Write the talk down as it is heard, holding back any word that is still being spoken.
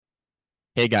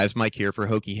Hey guys, Mike here for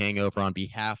Hokie Hangover on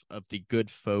behalf of the good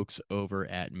folks over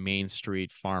at Main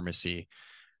Street Pharmacy.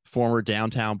 Former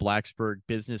downtown Blacksburg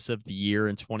Business of the Year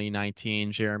in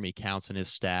 2019, Jeremy Counts and his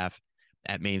staff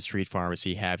at Main Street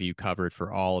Pharmacy have you covered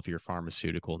for all of your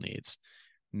pharmaceutical needs.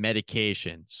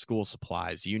 Medication, school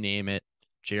supplies, you name it.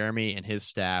 Jeremy and his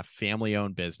staff, family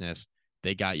owned business,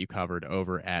 they got you covered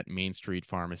over at Main Street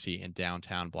Pharmacy in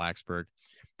downtown Blacksburg.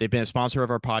 They've been a sponsor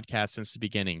of our podcast since the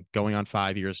beginning, going on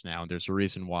 5 years now. And there's a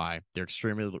reason why. They're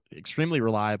extremely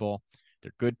reliable.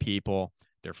 They're good people.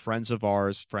 They're friends of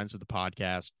ours, friends of the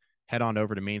podcast. Head on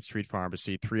over to Main Street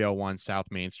Pharmacy, 301 South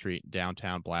Main Street,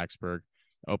 downtown Blacksburg.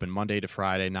 Open Monday to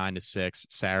Friday, 9 to 6,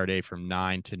 Saturday from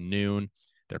 9 to noon.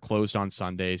 They're closed on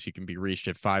Sundays. You can be reached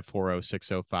at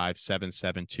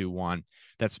 540-605-7721.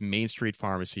 That's Main Street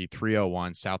Pharmacy,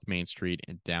 301 South Main Street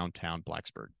in downtown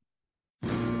Blacksburg.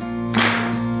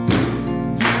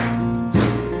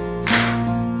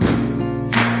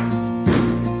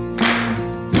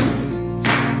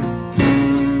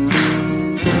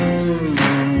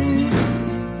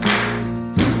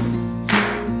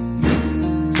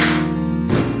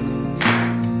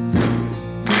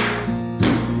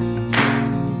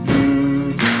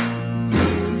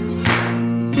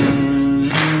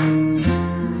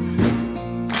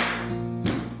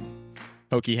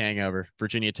 Hokie Hangover,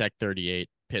 Virginia Tech 38,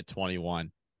 Pitt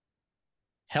 21.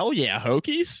 Hell yeah,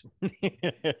 Hokies.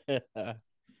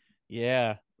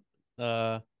 Yeah.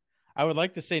 I would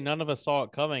like to say none of us saw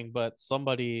it coming, but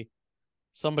somebody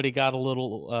got a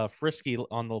little frisky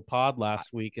on the pod last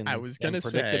week I and was going to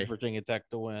predicted say, Virginia Tech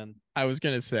to win. I was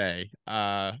going to say,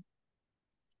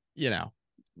 you know,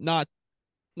 not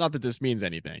not that this means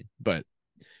anything, but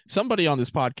somebody on this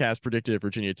podcast predicted a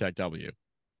Virginia Tech W.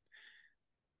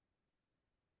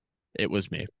 It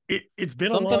was me. It's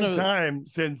been a Something long of- time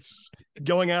since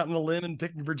going out on a limb and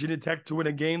picking Virginia Tech to win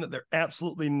a game that they're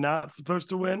absolutely not supposed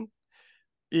to win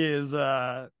is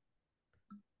has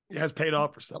paid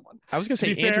off for someone. I was going to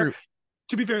say, be fair- Andrew.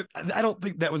 To be fair, I don't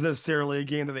think that was necessarily a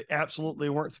game that they absolutely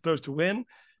weren't supposed to win,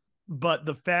 but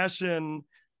the fashion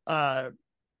in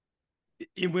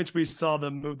which we saw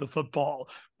them move the football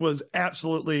was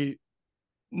absolutely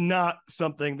not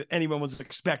something that anyone was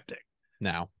expecting.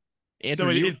 Now,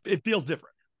 Andrew, So it feels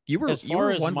different. you were as you far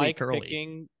were as 1 Mike week early,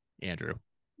 picking, Andrew.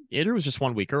 Andrew was just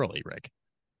 1 week early, Rick.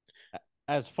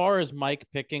 as far as Mike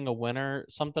picking a winner,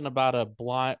 something about a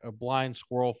blind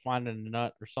squirrel finding a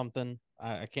nut or something.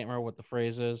 I can't remember what the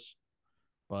phrase is,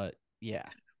 but yeah.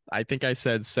 I think I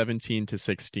said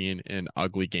 17-16 in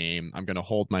ugly game. I'm going to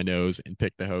hold my nose and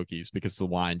pick the Hokies because the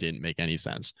line didn't make any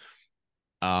sense.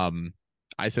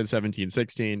 I said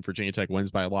 17-16. Virginia Tech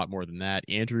wins by a lot more than that.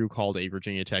 Andrew called a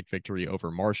Virginia Tech victory over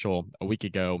Marshall a week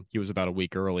ago. He was about a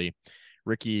week early.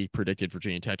 Ricky predicted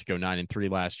Virginia Tech to go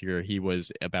 9-3 last year. He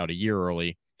was about a year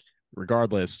early.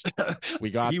 Regardless, we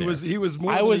got there. He was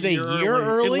more. I was a year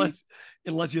early?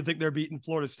 unless you think they're beating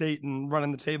Florida State and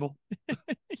running the table.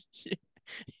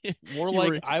 More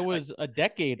like I was a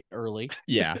decade early.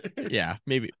 Yeah,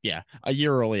 maybe, a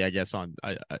year early, I guess, on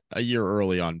a year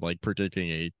early on like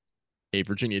predicting a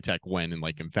Virginia Tech win in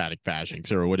like emphatic fashion,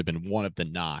 because there would have been one of the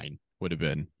 9 would have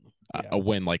been a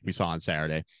win like we saw on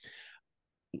Saturday.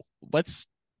 Let's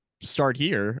start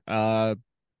here.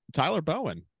 Tyler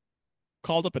Bowen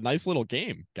called up a nice little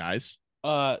game, guys.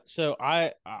 So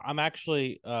I'm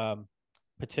actually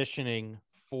petitioning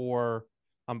for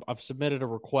I've submitted a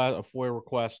FOIA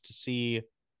request to see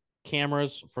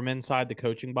cameras from inside the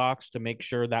coaching box to make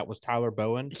sure that was Tyler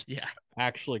Bowen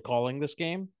actually calling this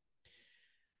game.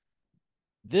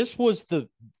 This was the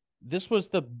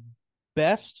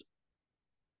best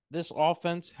this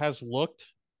offense has looked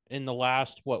in the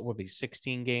last, what would be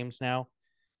 16 games now,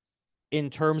 in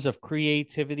terms of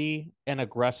creativity and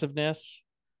aggressiveness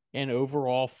and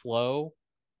overall flow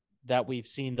that we've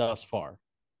seen thus far.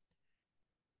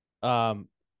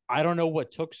 I don't know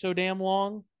what took so damn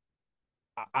long.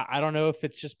 I don't know if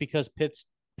it's just because Pitt's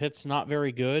not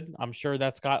very good. I'm sure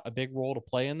that's got a big role to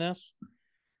play in this.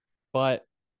 But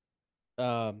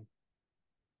Bowen's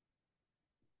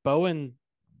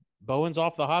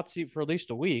off the hot seat for at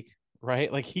least a week,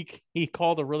 right? Like he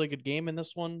called a really good game in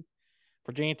this one.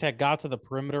 Virginia Tech got to the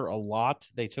perimeter a lot.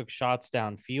 They took shots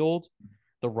downfield.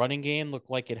 The running game looked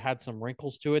like it had some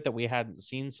wrinkles to it that we hadn't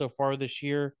seen so far this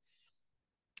year.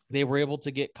 They were able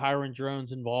to get Kyron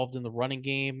Drones involved in the running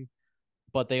game,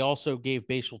 but they also gave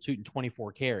Bashal Tootin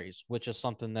 24 carries, which is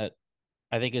something that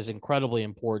I think is incredibly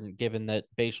important given that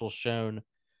Bashal's shown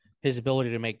his ability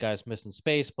to make guys miss in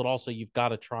space, but also you've got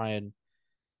to try and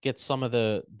get some of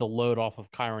the load off of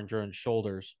Kyron Drones'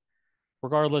 shoulders.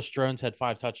 Regardless, Drones had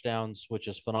 5 touchdowns, which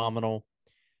is phenomenal.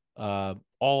 All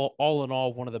in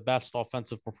all, one of the best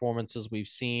offensive performances we've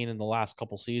seen in the last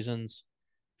couple seasons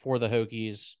for the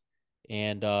Hokies,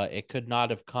 and it could not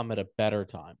have come at a better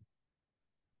time.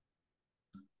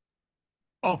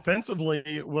 Offensively,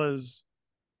 it was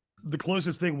the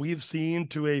closest thing we've seen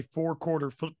to a 4-quarter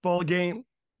football game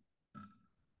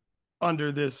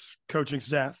under this coaching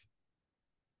staff.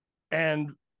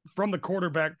 And from the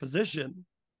quarterback position,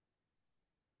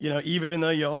 even though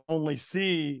you only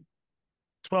see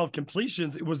 12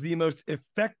 completions, it was the most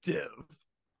effective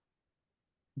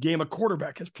game a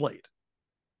quarterback has played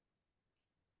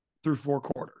through 4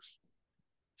 quarters.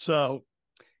 So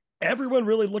everyone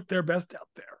really looked their best out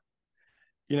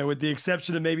there, with the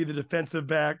exception of maybe the defensive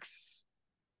backs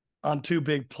on 2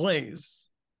 big plays.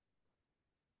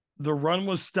 The run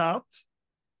was stopped.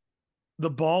 The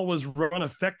ball was run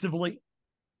effectively.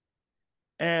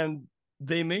 And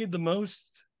they made the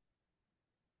most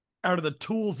out of the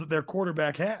tools that their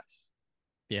quarterback has.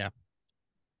 Yeah.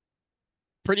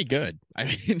 Pretty good. I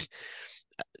mean,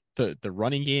 the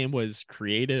running game was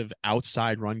creative.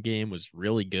 Outside run game was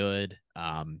really good.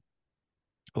 A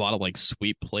lot of like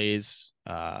sweep plays,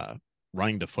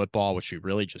 running the football, which we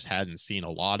really just hadn't seen a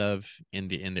lot of in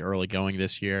the early going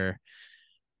this year.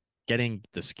 Getting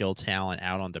the skill talent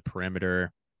out on the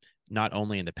perimeter, not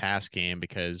only in the pass game,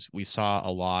 because we saw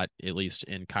a lot, at least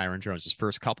in Kyron Jones's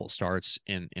first couple starts,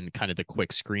 in kind of the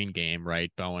quick screen game,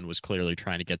 right? Bowen was clearly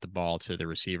trying to get the ball to the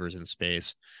receivers in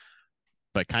space,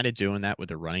 but kind of doing that with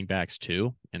the running backs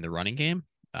too in the running game.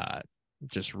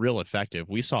 Just real effective.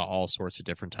 We saw all sorts of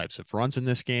different types of runs in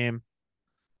this game.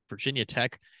 Virginia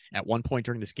Tech at one point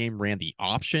during this game ran the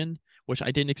option, which I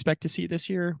didn't expect to see this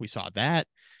year. We saw that.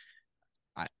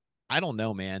 I don't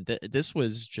know, man. This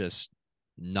was just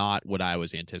not what I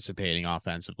was anticipating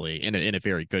offensively in a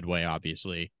very good way,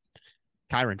 obviously.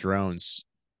 Kyron Drones,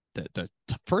 the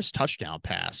first touchdown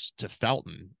pass to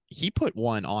Felton, he put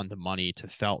one on the money to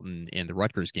Felton in the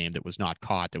Rutgers game that was not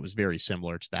caught, that was very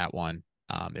similar to that one.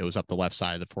 It was up the left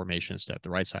side of the formation instead of the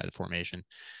right side of the formation.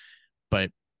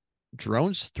 But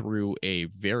Drones threw a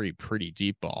very pretty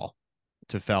deep ball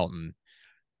to Felton.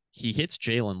 He hits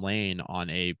Jalen Lane on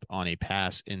a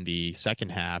pass in the second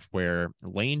half where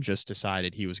Lane just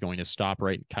decided he was going to stop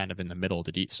right kind of in the middle of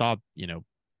the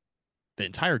the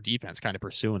entire defense kind of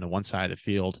pursuing to one side of the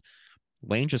field.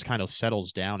 Lane just kind of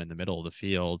settles down in the middle of the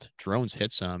field. Drones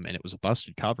hits him, and it was a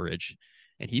busted coverage,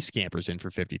 and he scampers in for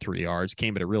 53 yards.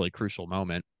 Came at a really crucial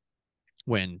moment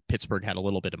when Pittsburgh had a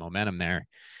little bit of momentum there.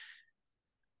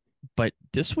 But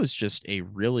this was just a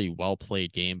really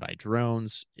well-played game by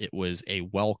Drones. It was a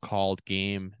well-called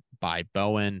game by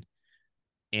Bowen.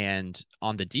 And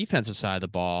on the defensive side of the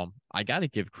ball, I got to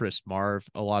give Chris Marv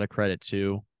a lot of credit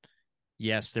too.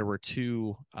 Yes, there were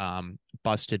 2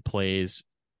 busted plays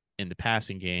in the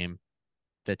passing game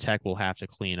that Tech will have to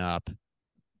clean up.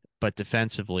 But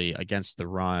defensively against the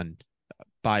run,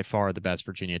 by far the best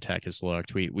Virginia Tech has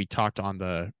looked. We talked on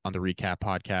the recap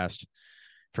podcast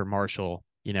for Marshall,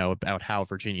 about how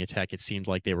Virginia Tech, it seemed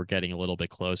like they were getting a little bit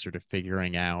closer to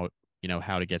figuring out,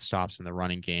 how to get stops in the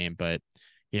running game. But,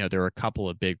 there were a couple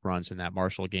of big runs in that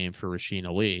Marshall game for Rasheen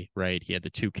Ali, right? He had the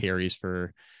 2 carries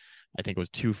for, I think it was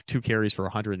two carries for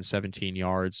 117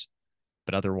 yards,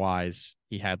 but otherwise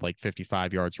he had like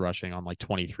 55 yards rushing on like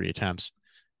 23 attempts.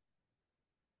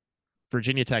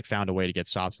 Virginia Tech found a way to get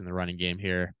stops in the running game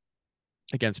here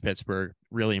against Pittsburgh.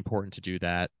 Really important to do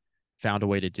that. Found a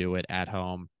way to do it at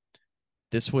home.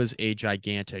 This was a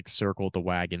gigantic circle the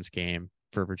wagons game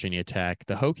for Virginia Tech.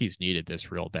 The Hokies needed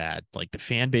this real bad. Like the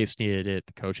fan base needed it.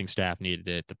 The coaching staff needed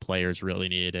it. The players really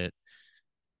needed it.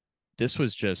 This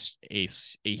was just a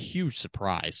huge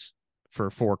surprise for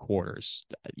 4 quarters.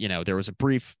 There was a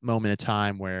brief moment of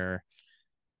time where,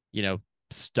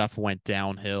 stuff went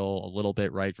downhill a little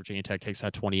bit, right? Virginia Tech takes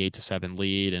that 28-7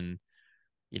 lead, and,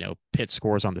 Pitt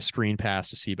scores on the screen pass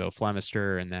to Sibo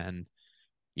Flemister, and then,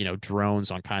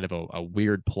 Drones on kind of a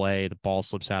weird play. The ball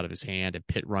slips out of his hand, and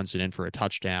Pitt runs it in for a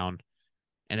touchdown.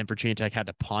 And then Virginia Tech had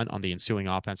to punt on the ensuing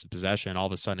offensive possession. All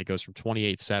of a sudden, it goes from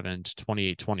 28-7 to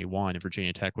 28-21, and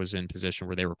Virginia Tech was in position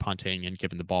where they were punting and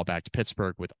giving the ball back to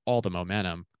Pittsburgh with all the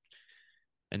momentum.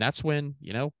 And that's when,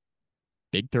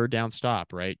 big third down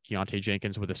stop, right? Keontae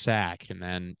Jenkins with a sack, and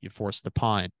then you force the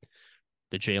punt,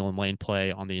 the Jalen Lane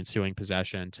play on the ensuing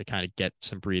possession to kind of get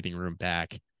some breathing room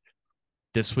back.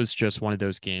 This was just one of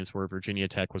those games where Virginia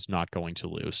Tech was not going to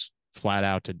lose. Flat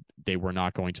out, they were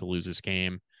not going to lose this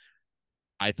game.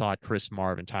 I thought Chris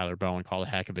Marv and Tyler Bowen called a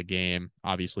heck of a game.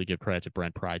 Obviously, give credit to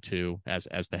Brent Pry, too, as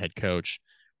the head coach.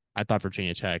 I thought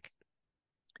Virginia Tech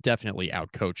definitely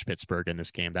outcoached Pittsburgh in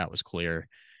this game. That was clear.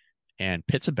 And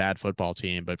Pitt's a bad football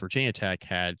team, but Virginia Tech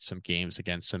had some games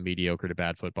against some mediocre to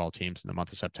bad football teams in the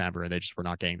month of September, and they just were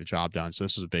not getting the job done. So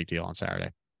this was a big deal on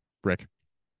Saturday. Rick.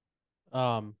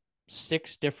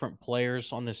 6 different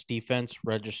players on this defense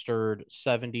registered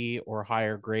 70 or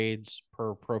higher grades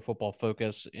per Pro Football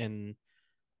Focus in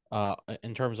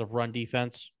terms of run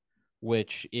defense,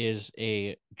 which is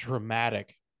a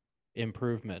dramatic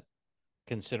improvement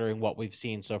considering what we've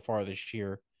seen so far this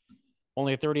year.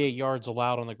 Only 38 yards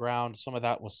allowed on the ground. Some of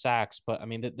that was sacks, but I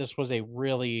mean, this was a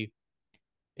really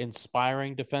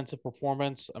inspiring defensive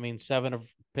performance. I mean, 7 of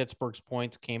Pittsburgh's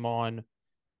points came on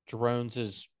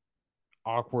Drones'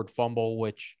 awkward fumble,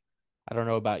 which I don't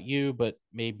know about you, but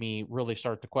made me really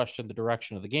start to question the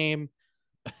direction of the game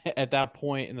at that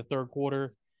point in the third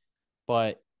quarter.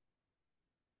 But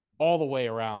all the way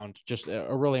around, just a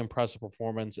really impressive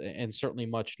performance and certainly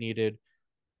much needed.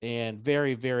 And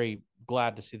very, very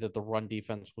glad to see that the run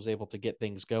defense was able to get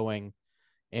things going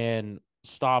and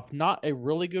stop not a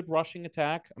really good rushing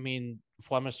attack. I mean,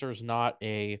 Flemister's not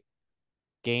a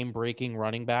game-breaking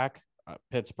running back.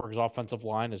 Pittsburgh's offensive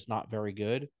line is not very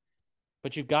good,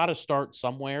 but you've got to start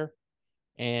somewhere.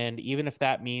 And even if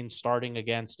that means starting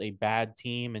against a bad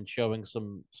team and showing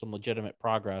some legitimate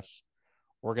progress,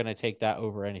 we're going to take that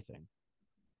over anything.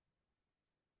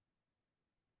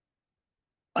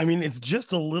 I mean, it's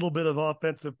just a little bit of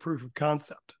offensive proof of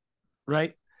concept,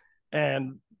 right?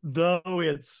 And though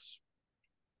it's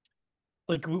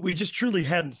like we just truly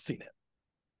hadn't seen it.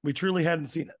 We truly hadn't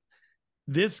seen it.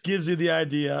 This gives you the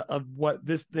idea of what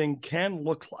this thing can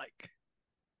look like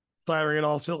firing at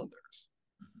all cylinders.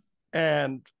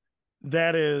 And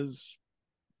that is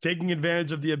taking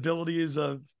advantage of the abilities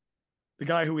of the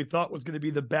guy who we thought was going to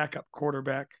be the backup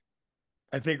quarterback.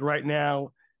 I think right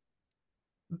now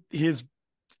his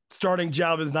starting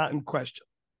job is not in question.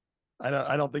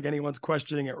 I don't think anyone's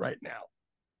questioning it right now.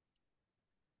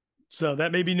 So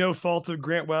that may be no fault of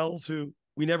Grant Wells, who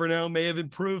we never know, may have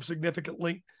improved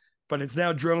significantly, but it's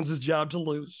now Drones' job to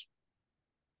lose.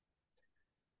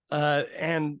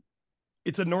 And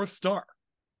it's a North Star,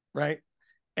 right?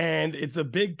 And it's a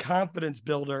big confidence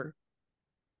builder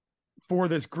for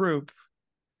this group,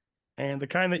 and the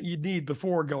kind that you need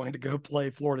before going to go play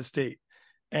Florida State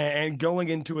and going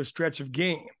into a stretch of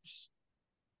games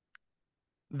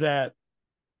that,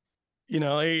 you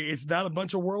know, it's not a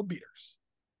bunch of world beaters.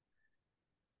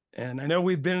 And I know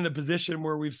we've been in a position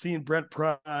where we've seen Brent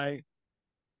Pry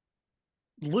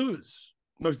lose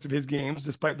most of his games,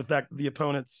 despite the fact that the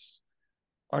opponents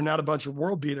are not a bunch of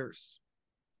world beaters,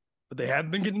 but they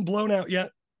haven't been getting blown out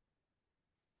yet.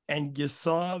 And you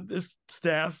saw this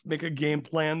staff make a game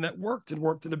plan that worked and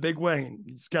worked in a big way. And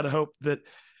you just got to hope that,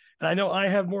 and I know I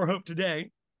have more hope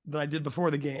today than I did before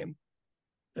the game.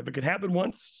 If it could happen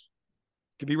once,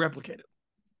 it could be replicated.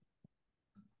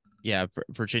 Yeah,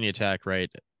 Virginia Tech,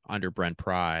 right, under Brent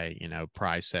Pry,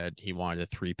 Pry said he wanted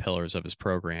the 3 pillars of his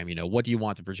program. What do you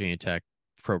want the Virginia Tech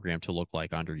program to look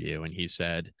like under you? And he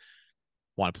said,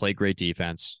 want to play great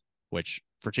defense, which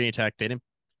Virginia Tech, they didn't.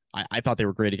 I thought they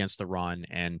were great against the run,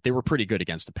 and they were pretty good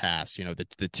against the pass.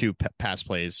 The 2 pass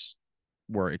plays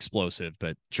were explosive,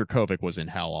 but Jurkovec was in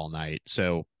hell all night.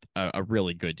 So a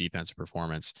really good defensive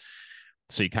performance.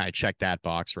 So you kind of check that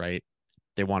box, right?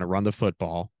 They want to run the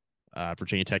football.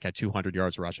 Virginia Tech had 200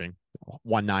 yards rushing,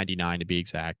 199 to be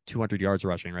exact, 200 yards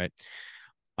rushing, right?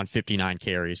 On 59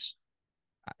 carries.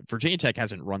 Virginia Tech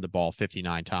hasn't run the ball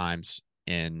 59 times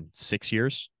in 6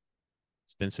 years.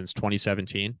 It's been since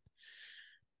 2017.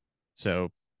 So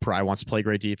Pry wants to play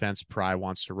great defense. Pry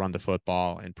wants to run the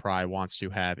football, and Pry wants to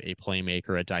have a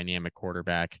playmaker, a dynamic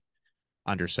quarterback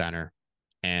under center.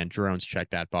 And Drones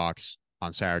checked that box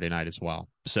on Saturday night as well.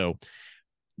 So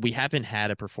we haven't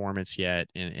had a performance yet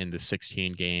in the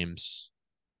 16 games,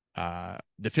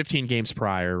 the 15 games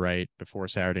prior, right, before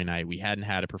Saturday night. We hadn't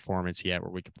had a performance yet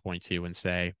where we could point to and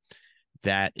say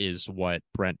that is what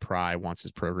Brent Pry wants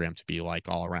his program to be like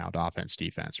all around, offense,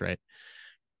 defense, right?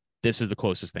 This is the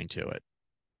closest thing to it.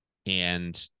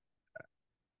 And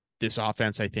this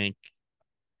offense, I think,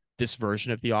 this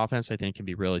version of the offense, I think, can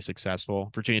be really successful.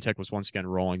 Virginia Tech was once again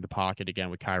rolling the pocket again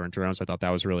with Kyron Drones. I thought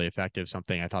that was really effective,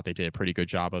 something I thought they did a pretty good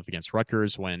job of against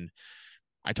Rutgers. When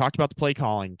I talked about the play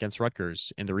calling against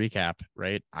Rutgers in the recap,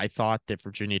 right? I thought that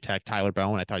Virginia Tech, Tyler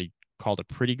Bowen, I thought he called a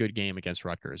pretty good game against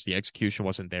Rutgers. The execution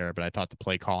wasn't there, but I thought the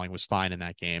play calling was fine in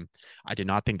that game. I did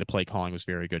not think the play calling was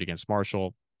very good against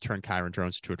Marshall. Turned Kyron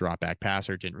Drones into a drop back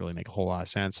passer. Didn't really make a whole lot of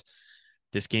sense.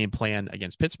 This game plan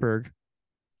against Pittsburgh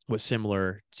was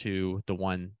similar to the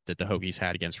one that the Hokies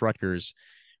had against Rutgers,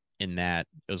 in that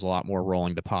it was a lot more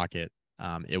rolling the pocket.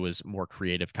 It was more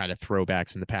creative kind of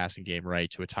throwbacks in the passing game, right,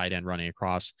 to a tight end running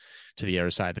across to the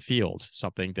other side of the field,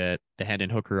 something that the Hendon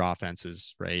Hooker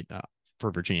offenses, right,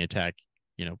 for Virginia Tech,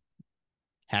 you know,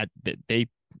 they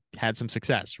had some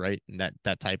success, right? And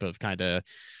that type of kind of,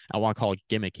 I want to call it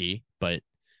gimmicky, but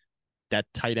that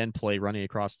tight end play running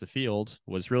across the field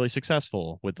was really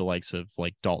successful with the likes of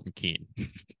like Dalton Keene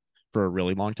for a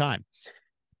really long time.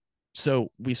 So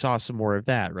we saw some more of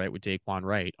that, right, with Daquan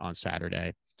Wright on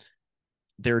Saturday.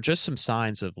 There are just some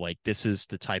signs of like, this is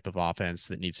the type of offense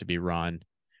that needs to be run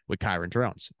with Kyron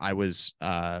Drones. I was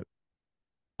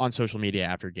on social media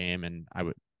after game, and I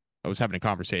was having a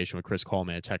conversation with Chris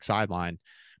Coleman at Tech Sideline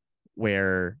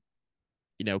where,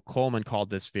 you know, Coleman called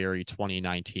this very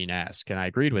 2019-esque, and I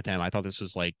agreed with him. I thought this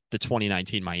was like the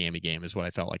 2019 Miami game is what I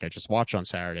felt like I just watched on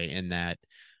Saturday, in that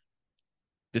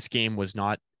this game was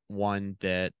not one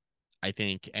that I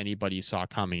think anybody saw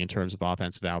coming in terms of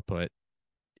offensive output.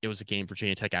 It was a game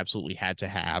Virginia Tech absolutely had to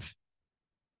have.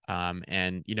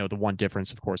 And, you know, the one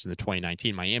difference, of course, in the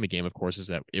 2019 Miami game, of course, is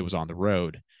that it was on the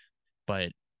road.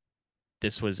 But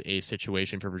this was a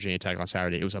situation for Virginia Tech on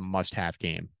Saturday. It was a must-have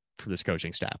game for this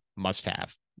coaching staff. Must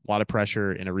have. A lot of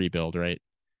pressure in a rebuild, right?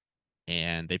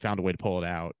 And they found a way to pull it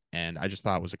out. And I just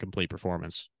thought it was a complete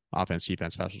performance. Offense,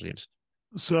 defense, special teams.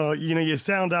 So, you know, you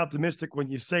sound optimistic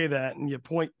when you say that, and you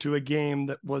point to a game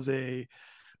that was a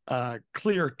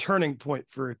clear turning point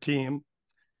for a team.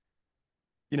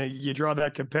 You know, you draw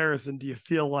that comparison. Do you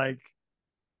feel like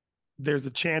there's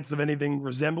a chance of anything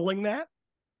resembling that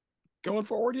going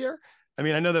forward here? I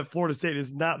mean, I know that Florida State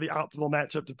is not the optimal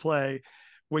matchup to play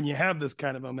when you have this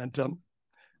kind of momentum,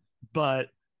 but,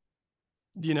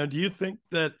 you know, do you think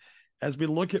that as we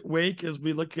look at Wake, as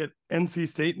we look at NC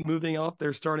State moving off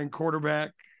their starting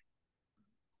quarterback,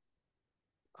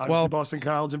 obviously Boston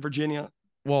College and Virginia?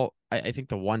 Well, I think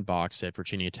the one box that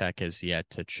Virginia Tech has yet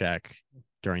to check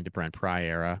during the Brent Pry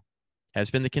era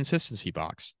has been the consistency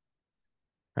box,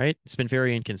 right? It's been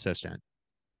very inconsistent.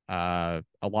 A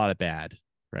lot of bad,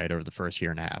 right, over the first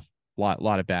year and a half. A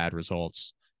lot of bad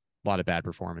results, a lot of bad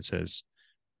performances.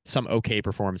 Some okay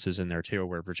performances in there too,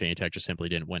 where Virginia Tech just simply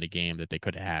didn't win a game that they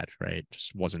could have had, right?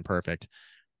 Just wasn't perfect.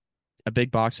 A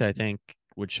big box, I think,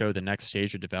 would show the next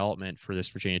stage of development for this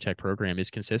Virginia Tech program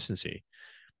is consistency.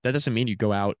 That doesn't mean you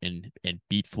go out and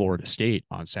beat Florida State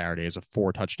on Saturday as a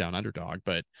 4-touchdown underdog,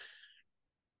 but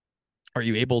are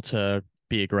you able to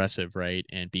be aggressive, right,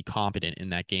 and be competent in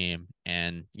that game,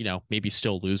 and, you know, maybe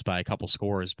still lose by a couple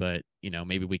scores, but, you know,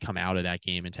 maybe we come out of that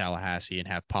game in Tallahassee and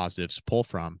have positives to pull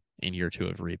from in year 2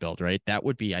 of rebuild, right? That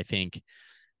would be, I think,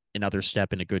 another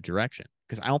step in a good direction,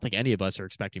 because I don't think any of us are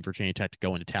expecting Virginia Tech to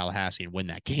go into Tallahassee and win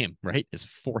that game, right? It's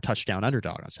a 4-touchdown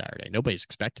underdog on Saturday. Nobody's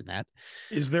expecting that.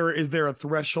 Is there a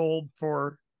threshold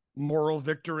for moral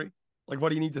victory? Like, what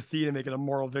do you need to see to make it a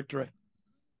moral victory?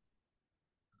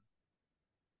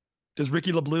 Does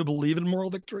Ricky LeBlue believe in moral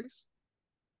victories?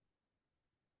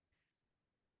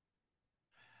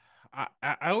 I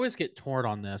always get torn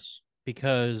on this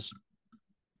because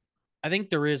I think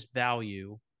there is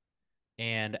value.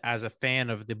 And as a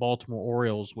fan of the Baltimore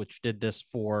Orioles, which did this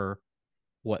for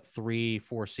what,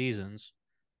 3-4 seasons,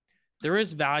 there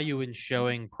is value in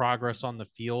showing progress on the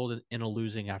field in a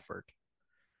losing effort.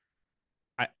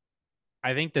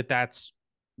 I think that that's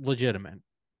legitimate.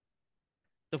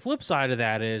 The flip side of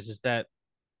that is that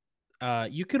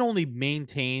you can only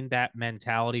maintain that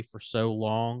mentality for so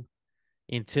long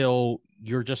until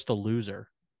you're just a loser.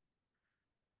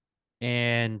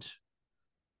 And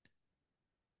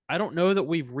I don't know that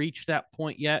we've reached that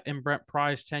point yet in Brent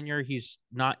Pry's tenure. He's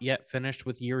not yet finished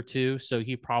with year 2, so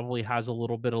he probably has a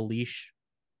little bit of leash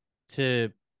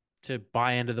to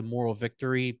buy into the moral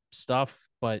victory stuff,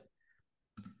 but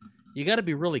you got to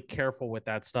be really careful with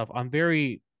that stuff. I'm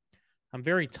very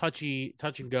touch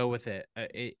and go with it.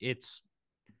 It's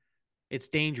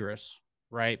dangerous,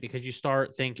 right? Because you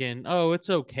start thinking, oh, it's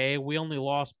okay, we only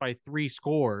lost by 3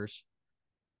 scores.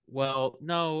 Well,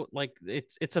 no, like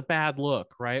it's a bad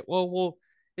look, right? Well,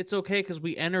 it's okay because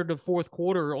we entered the fourth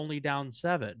quarter only down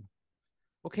 7.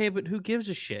 Okay, but who gives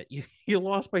a shit? You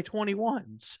lost by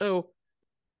 21. So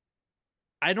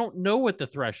I don't know what the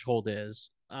threshold is.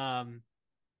 A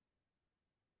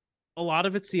lot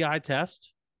of it's the eye test.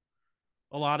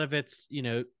 A lot of it's, you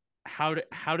know, how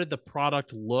did the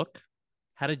product look?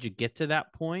 How did you get to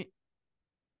that point?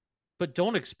 But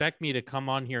don't expect me to come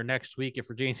on here next week if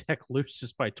Virginia Tech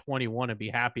loses by 21 and be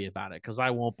happy about it, because I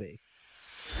won't be.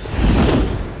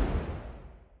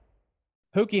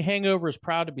 Hokie Hangover is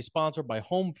proud to be sponsored by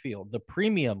Home Field, the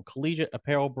premium collegiate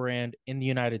apparel brand in the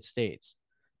United States.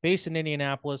 Based in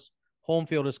Indianapolis, Home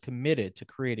Field is committed to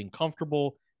creating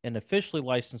comfortable and officially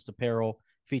licensed apparel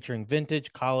featuring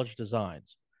vintage college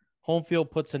designs. Home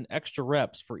Field puts in extra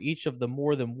reps for each of the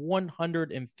more than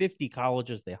 150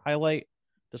 colleges they highlight,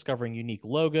 discovering unique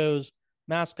logos,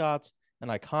 mascots,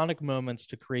 and iconic moments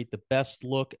to create the best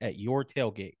look at your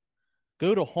tailgate.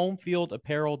 Go to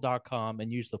homefieldapparel.com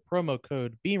and use the promo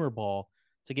code BEAMERBALL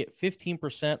to get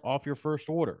 15% off your first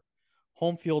order.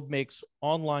 Home Field makes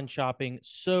online shopping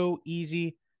so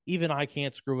easy, even I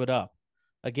can't screw it up.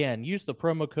 Again, use the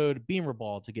promo code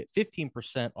BEAMERBALL to get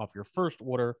 15% off your first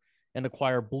order and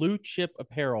acquire blue chip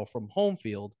apparel from Home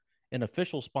Field, an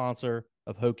official sponsor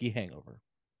of Hokie Hangover.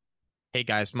 Hey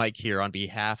guys, Mike here on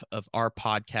behalf of our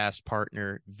podcast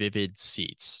partner, Vivid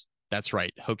Seats. That's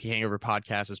right. Hokie Hangover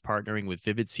Podcast is partnering with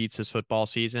Vivid Seats this football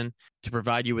season to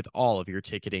provide you with all of your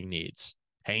ticketing needs.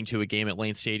 Heading to a game at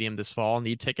Lane Stadium this fall,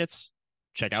 need tickets?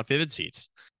 Check out Vivid Seats.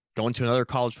 Going to another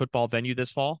college football venue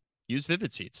this fall? Use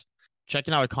Vivid Seats.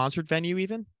 Checking out a concert venue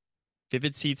even?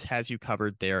 Vivid Seats has you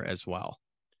covered there as well.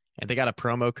 And they got a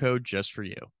promo code just for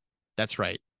you. That's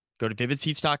right. Go to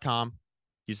vividseats.com.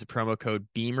 Use the promo code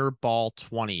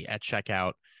BEAMERBALL20 at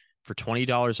checkout for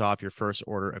 $20 off your first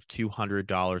order of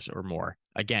 $200 or more.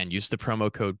 Again, use the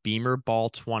promo code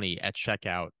BEAMERBALL20 at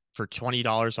checkout for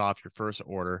 $20 off your first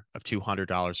order of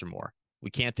 $200 or more. We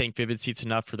can't thank Vivid Seats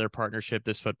enough for their partnership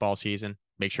this football season.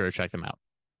 Make sure to check them out.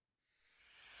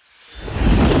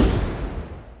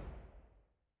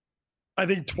 I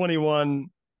think 21,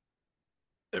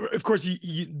 of course,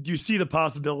 you see the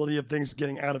possibility of things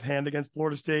getting out of hand against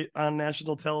Florida State on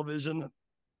national television.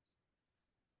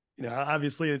 You know,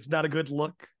 obviously it's not a good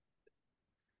look.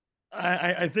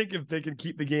 I think if they can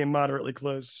keep the game moderately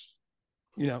close,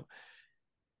 you know,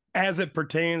 as it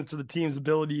pertains to the team's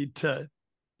ability to,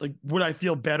 like, would I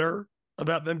feel better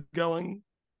about them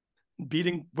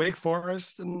beating Wake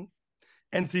Forest and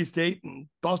NC State and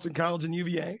Boston College and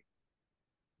UVA?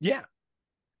 Yeah.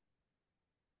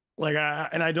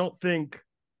 I don't think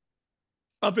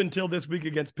up until this week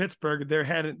against Pittsburgh, there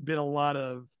hadn't been a lot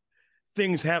of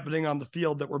things happening on the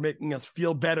field that were making us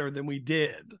feel better than we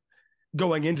did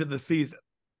going into the season.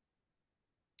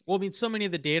 Well, I mean, so many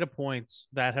of the data points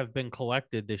that have been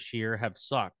collected this year have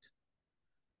sucked.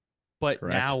 But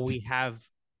Correct. now we have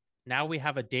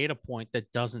a data point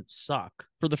that doesn't suck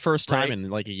For the first time right?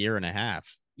 in like a year and a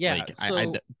half. Yeah. Like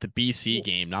So the BC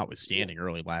game, notwithstanding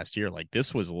early last year, like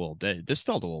this was this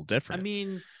felt a little different. I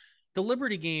mean, the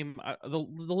Liberty game, the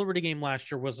Liberty game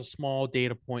last year was a small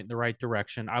data point in the right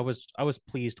direction. I was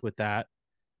pleased with that.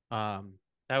 That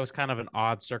was kind of an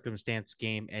odd circumstance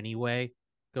game anyway,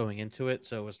 going into it.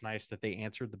 So it was nice that they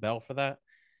answered the bell for that.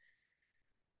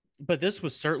 But this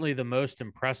was certainly the most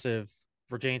impressive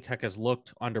Virginia Tech has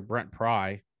looked under Brent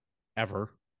Pry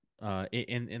ever,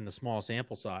 in the small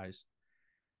sample size.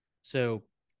 So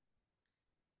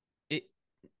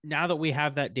now that we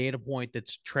have that data point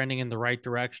that's trending in the right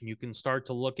direction, you can start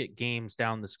to look at games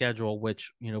down the schedule,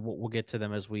 which, you know, we'll get to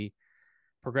them as we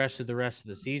progress through the rest of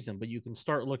the season. But you can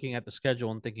start looking at the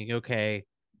schedule and thinking, okay,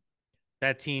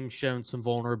 that team's shown some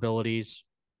vulnerabilities.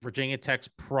 Virginia Tech's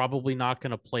probably not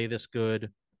going to play this good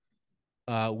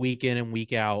week in and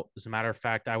week out. As a matter of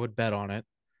fact, I would bet on it.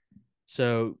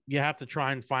 So you have to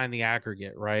try and find the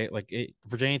aggregate, right?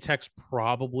 Virginia Tech's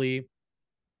probably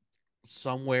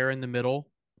somewhere in the middle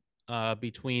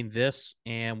between this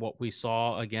and what we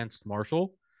saw against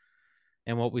Marshall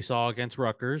and what we saw against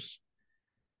Rutgers.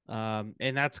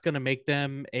 And that's going to make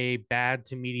them a bad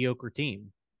to mediocre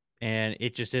team. And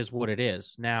it just is what it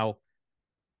is. Now,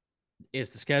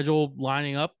 is the schedule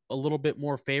lining up a little bit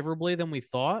more favorably than we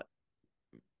thought?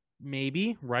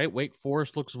 Maybe, right? Wake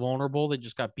Forest looks vulnerable. They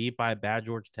just got beat by a bad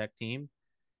Georgia Tech team.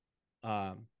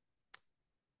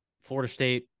 Florida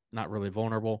State, not really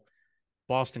vulnerable.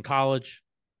 Boston College,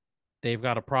 they've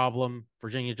got a problem.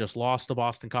 Virginia just lost to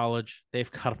Boston College. They've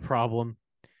got a problem.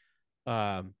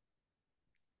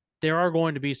 There are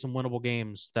going to be some winnable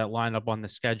games that line up on the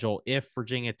schedule if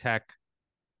Virginia Tech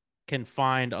can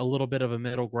find a little bit of a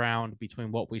middle ground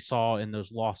between what we saw in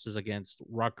those losses against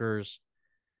Rutgers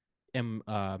and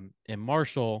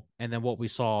Marshall and then what we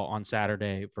saw on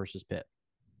Saturday versus Pitt.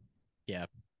 Yeah,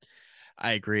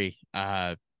 I agree.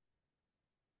 I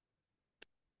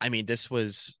mean,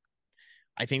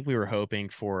 I think we were hoping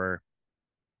for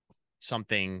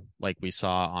something like we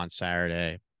saw on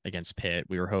Saturday against Pitt.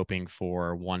 We were hoping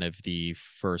for one of the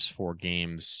first four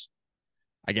games,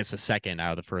 I guess the second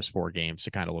out of the first four games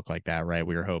to kind of look like that, right?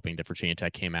 We were hoping that Virginia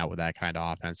Tech came out with that kind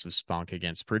of offensive spunk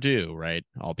against Purdue, right?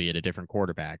 Albeit a different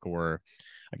quarterback, or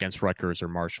against Rutgers or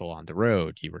Marshall on the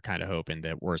road. You were kind of hoping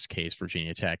that worst case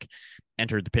Virginia Tech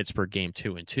entered the Pittsburgh game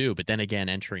 2-2. But then again,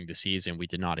 entering the season, we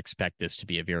did not expect this to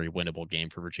be a very winnable game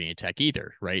for Virginia Tech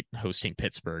either, right? Hosting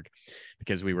Pittsburgh,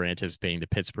 because we were anticipating that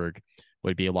Pittsburgh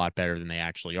would be a lot better than they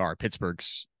actually are.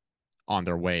 Pittsburgh's on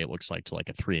their way, it looks like, to like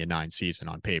a 3-9 season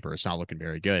on paper. It's not looking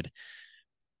very good.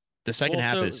 The second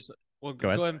half is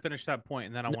go ahead and finish that point,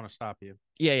 and then I want to stop you.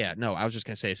 Yeah. No, I was just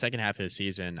gonna say, second half of the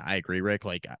season, I agree, Rick.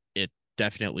 Like, it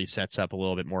definitely sets up a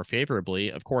little bit more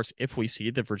favorably. Of course, if we see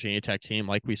the Virginia Tech team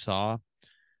like we saw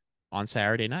on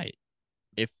Saturday night,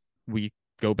 if we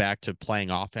go back to playing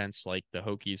offense like the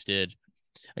Hokies did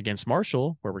against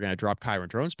Marshall, where we're going to drop Kyron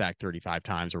Drones back 35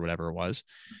 times or whatever it was,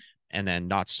 and then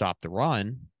not stop the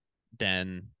run,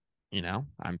 then,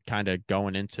 I'm kind of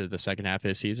going into the second half of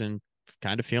the season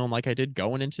kind of feeling like I did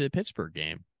going into the Pittsburgh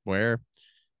game, where,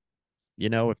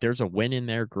 if there's a win in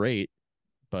there, great,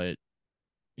 but,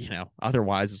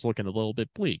 otherwise it's looking a little bit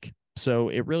bleak. So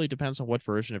it really depends on what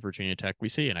version of Virginia Tech we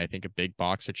see. And I think a big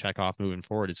box to check off moving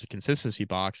forward is the consistency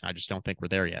box. I just don't think we're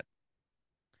there yet.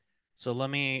 So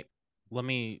let me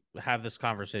have this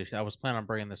conversation. I was planning on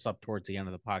bringing this up towards the end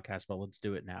of the podcast, but let's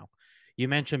do it now. You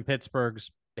mentioned Pittsburgh's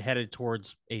headed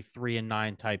towards a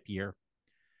 3-9 type year.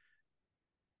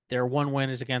 Their one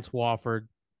win is against Wofford.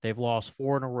 They've lost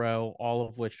 4 in a row, all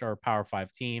of which are Power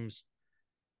 5 teams.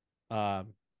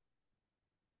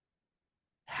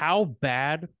 How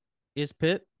bad is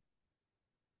Pitt?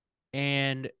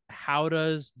 And how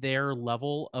does their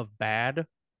level of bad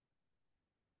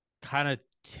kind of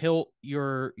tilt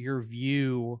your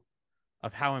view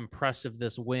of how impressive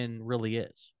this win really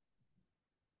is?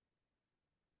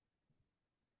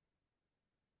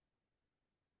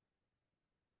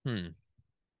 Don't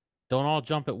all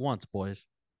jump at once, boys.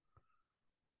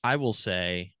 I will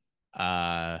say,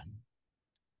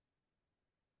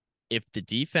 if the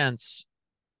defense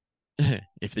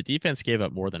gave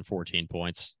up more than 14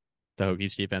 points, the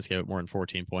Hokies defense gave up more than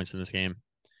 14 points in this game,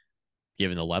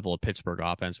 given the level of Pittsburgh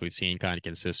offense we've seen kind of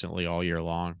consistently all year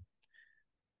long,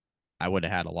 I would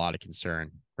have had a lot of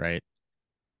concern, right?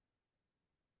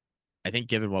 I think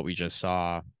given what we just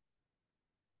saw,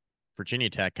 Virginia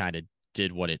Tech kind of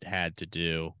did what it had to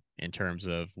do in terms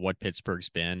of what Pittsburgh's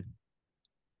been,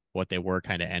 what they were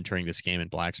kind of entering this game in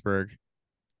Blacksburg,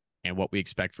 and what we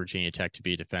expect Virginia Tech to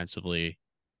be defensively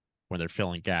when they're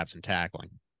filling gaps and tackling.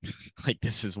 Like,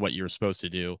 this is what you're supposed to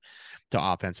do to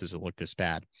offenses that look this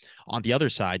bad. On the other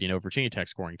side, Virginia Tech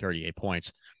scoring 38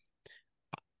 points.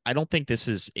 I don't think this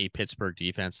is a Pittsburgh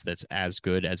defense that's as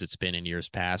good as it's been in years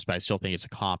past, but I still think it's a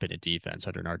competent defense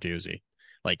under Narduzzi.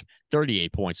 Like,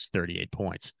 38 points is 38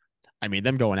 points. I mean,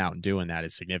 them going out and doing that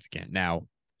is significant. Now,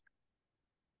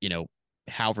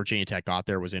 how Virginia Tech got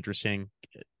there was interesting.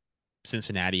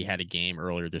 Cincinnati had a game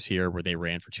earlier this year where they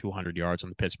ran for 200 yards on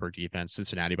the Pittsburgh defense.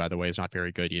 Cincinnati, by the way, is not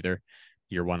very good either.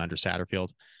 Year one under Satterfield.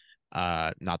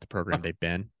 Not the program they've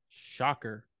been.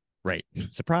 Shocker. Right.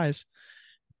 Surprise.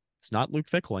 It's not Luke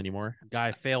Fickell anymore.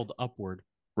 Guy failed upward.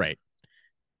 Right.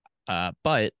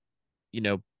 But,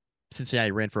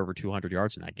 Cincinnati ran for over 200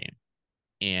 yards in that game.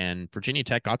 And Virginia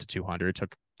Tech got to 200. It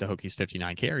took the Hokies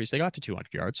 59 carries. They got to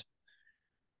 200 yards.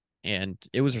 And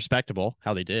it was respectable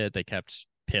how they did. They kept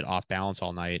Pitt off balance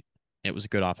all night. It was a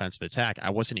good offensive attack. I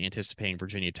wasn't anticipating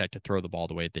Virginia Tech to throw the ball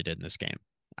the way they did in this game.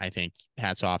 I think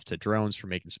hats off to Drones for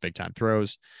making some big time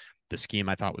throws. The scheme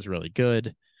I thought was really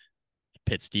good.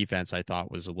 Pitt's defense I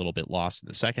thought was a little bit lost in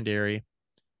the secondary.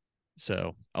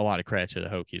 So a lot of credit to the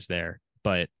Hokies there.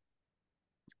 But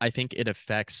I think it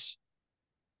affects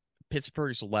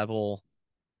Pittsburgh's level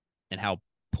and how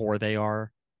poor they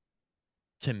are,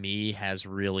 to me, has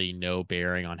really no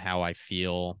bearing on how I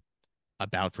feel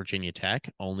about Virginia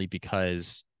Tech, only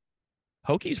because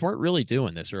Hokies weren't really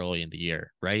doing this early in the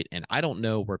year, right? And I don't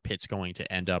know where Pitt's going to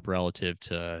end up relative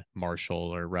to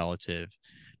Marshall or relative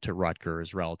to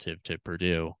Rutgers, relative to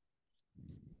Purdue.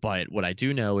 But what I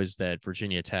do know is that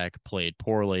Virginia Tech played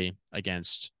poorly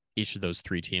against each of those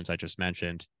 3 teams I just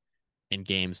mentioned in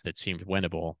games that seemed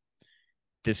winnable.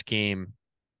 This game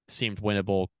seemed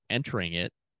winnable entering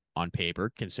it on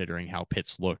paper, considering how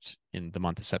Pitt's looked in the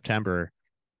month of September.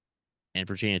 And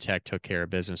Virginia Tech took care of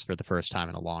business for the first time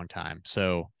in a long time.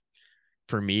 So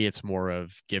for me, it's more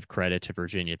of give credit to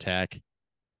Virginia Tech,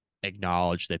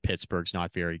 acknowledge that Pittsburgh's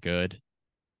not very good,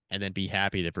 and then be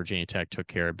happy that Virginia Tech took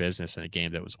care of business in a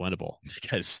game that was winnable,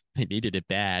 because they needed it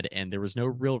bad. And there was no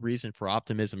real reason for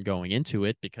optimism going into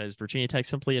it, because Virginia Tech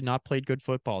simply had not played good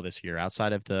football this year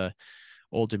outside of the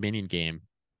Old Dominion game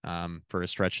for a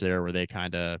stretch there where they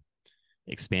kind of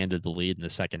expanded the lead in the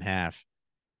second half.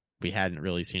 We hadn't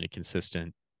really seen a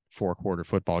consistent 4-quarter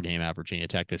football game at Virginia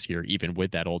Tech this year, even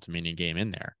with that Old Dominion game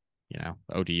in there.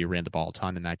 ODU ran the ball a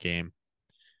ton in that game,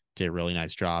 did a really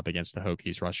nice job against the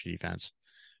Hokies rushing defense.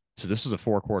 So this is a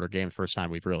 4-quarter game, the first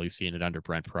time we've really seen it under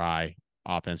Brent Pry,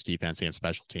 offense, defense, and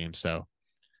special teams. So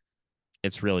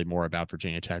it's really more about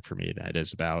Virginia Tech for me than it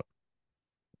is about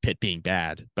Pitt being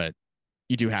bad. But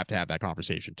you do have to have that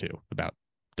conversation too about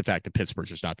the fact that Pittsburgh's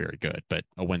just not very good, but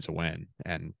a win's a win,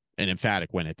 and an emphatic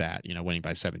win at that. Winning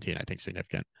by 17, I think,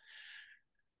 significant.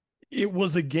 It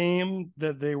was a game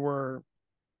that they were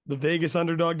the Vegas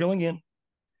underdog going in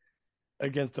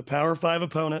against a Power 5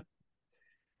 opponent.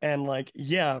 And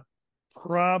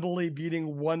probably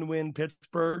beating 1-win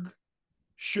Pittsburgh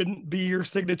shouldn't be your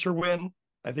signature win.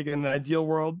 I think in an ideal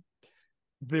world,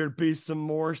 there'd be some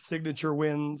more signature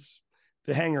wins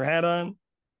to hang your hat on.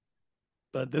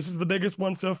 But this is the biggest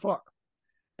one so far.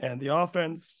 And the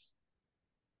offense,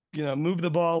 moved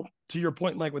the ball, to your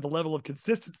point, Mike, with a level of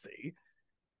consistency.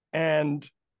 And,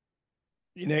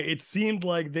 it seemed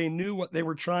like they knew what they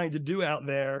were trying to do out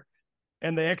there,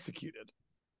 and they executed.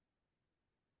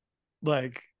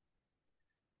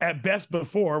 At best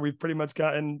before, we've pretty much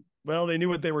gotten, they knew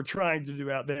what they were trying to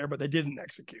do out there, but they didn't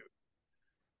execute.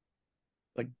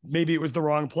 Maybe it was the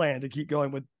wrong plan to keep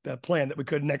going with that plan that we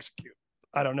couldn't execute.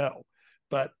 I don't know.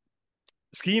 But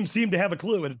scheme seemed to have a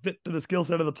clue and fit to the skill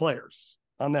set of the players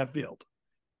on that field.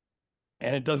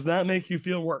 And it does not make you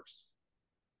feel worse.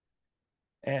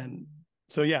 And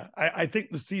so, yeah, I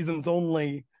think the season's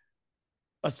only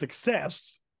a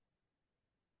success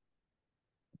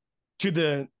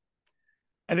I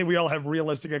think we all have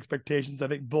realistic expectations. I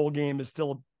think bowl game is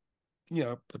still,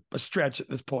 a stretch at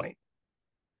this point.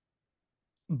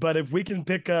 But if we can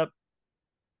pick up,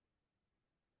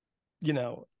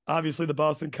 obviously the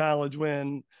Boston College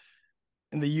win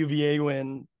and the UVA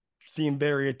win seem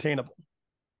very attainable.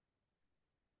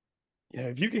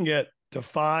 If you can get to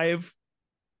 5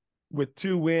 with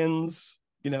 2 wins,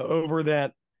 over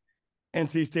that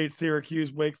NC State,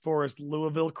 Syracuse, Wake Forest,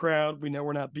 Louisville crowd, we know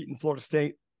we're not beating Florida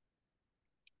State.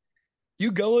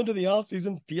 You go into the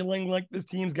offseason feeling like this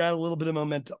team's got a little bit of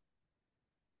momentum.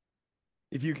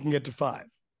 If you can get to 5.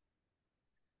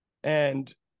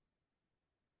 And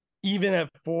even at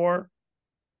 4,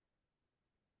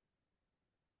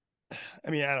 I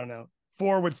don't know.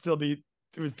 4 would still be,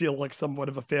 it would feel like somewhat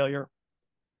of a failure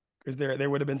because there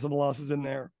would have been some losses in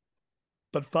there.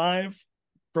 But 5,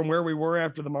 from where we were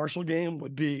after the Marshall game,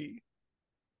 would be,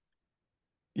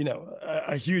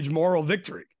 a huge moral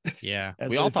victory. Yeah.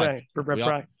 We all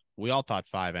thought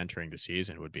 5 entering the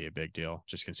season would be a big deal,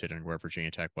 just considering where Virginia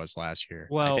Tech was last year.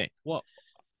 Well,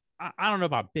 I don't know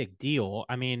about big deal.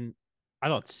 I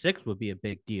thought 6 would be a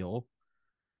big deal,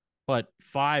 but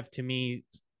 5 to me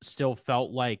still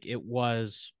felt like it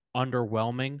was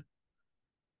underwhelming.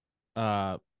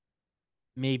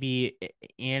 Maybe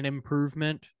an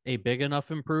improvement, a big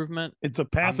enough improvement. It's a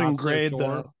passing grade,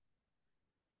 though.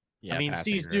 Yeah,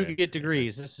 C's do get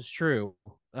degrees. This is true.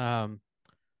 But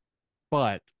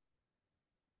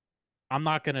I'm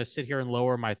not going to sit here and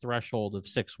lower my threshold of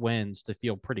 6 wins to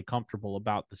feel pretty comfortable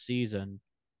about the season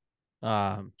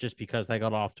just because they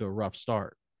got off to a rough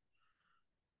start.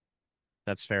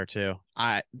 That's fair, too.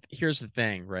 Here's the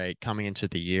thing, right? Coming into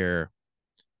the year,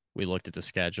 we looked at the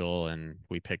schedule and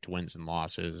we picked wins and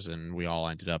losses, and we all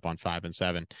ended up on 5 and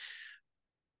 7.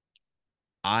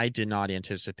 I did not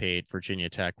anticipate Virginia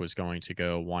Tech was going to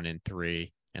go 1 and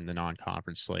 3 in the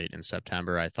non-conference slate in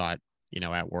September. I thought,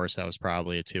 at worst, that was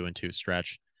probably a 2-2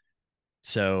 stretch.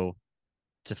 So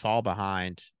to fall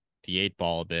behind the 8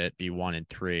 ball a bit, be 1 and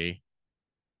 3,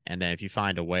 and then if you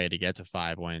find a way to get to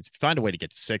 5 wins, if you find a way to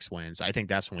get to 6 wins, I think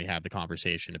that's when we have the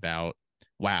conversation about,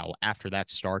 wow, after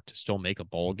that start to still make a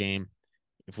bowl game.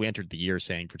 If we entered the year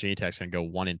saying Virginia Tech's going to go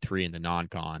 1 and 3 in the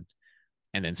non-con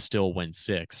and then still win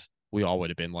 6, we all would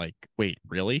have been like, wait,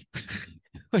 really?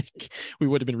 We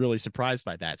would have been really surprised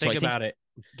by that. Think about it.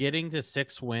 Getting to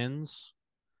 6 wins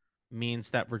means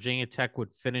that Virginia Tech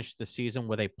would finish the season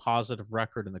with a positive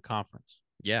record in the conference.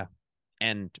 Yeah.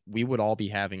 And we would all be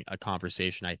having a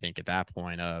conversation, I think, at that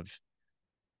point of,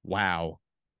 wow,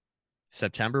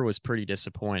 September was pretty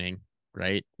disappointing,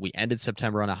 right? We ended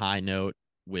September on a high note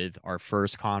with our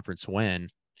first conference win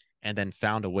and then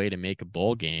found a way to make a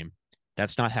bowl game.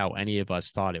 That's not how any of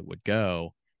us thought it would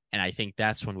go. And I think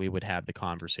that's when we would have the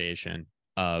conversation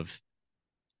of,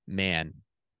 man,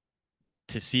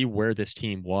 to see where this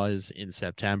team was in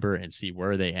September and see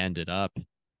where they ended up,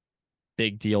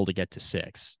 big deal to get to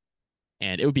 6.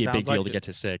 And it would be a big deal to get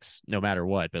to 6 no matter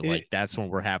what. But that's when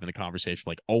we're having the conversation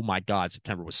like, oh my God,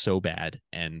 September was so bad.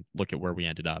 And look at where we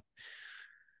ended up.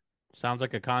 Sounds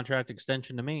like a contract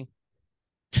extension to me.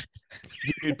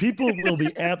 Dude, people will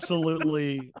be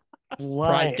absolutely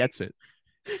lying. Pride gets it.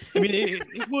 I mean,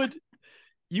 it would.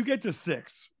 You get to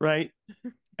 6, right?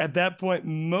 At that point,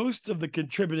 most of the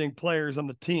contributing players on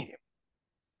the team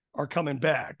are coming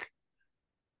back.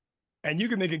 And you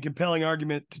can make a compelling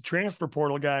argument to transfer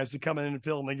portal guys to come in and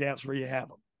fill in the gaps where you have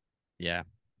them. Yeah.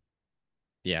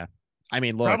 Yeah. I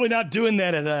mean, look. Probably not doing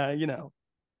that at 3-9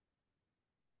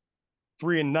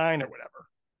 or whatever.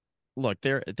 Look,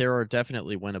 there are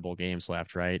definitely winnable games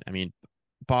left, right? I mean,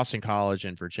 Boston College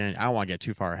and Virginia, I don't want to get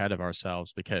too far ahead of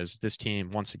ourselves because this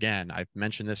team, once again, I've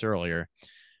mentioned this earlier,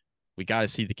 we got to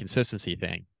see the consistency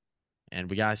thing. And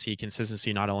we got to see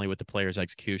consistency not only with the player's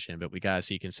execution, but we got to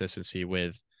see consistency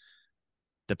with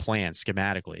the plan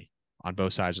schematically on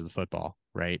both sides of the football,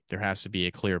 right? There has to be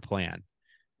a clear plan.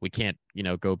 We can't,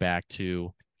 go back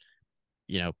to,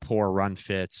 poor run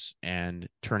fits and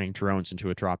turning drones into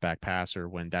a drop back passer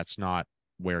when that's not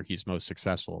where he's most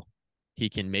successful. He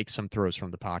can make some throws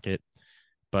from the pocket,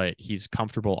 but he's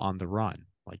comfortable on the run.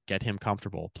 Like, get him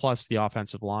comfortable. Plus, the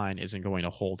offensive line isn't going to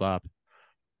hold up,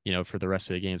 for the rest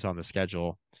of the games on the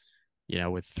schedule,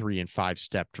 with 3 and 5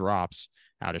 step drops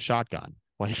out of shotgun.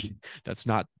 Like, that's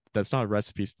not a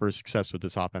recipe for success with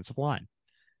this offensive line.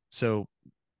 So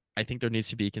I think there needs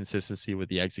to be consistency with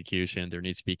the execution. There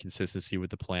needs to be consistency with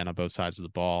the plan on both sides of the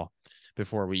ball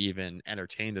before we even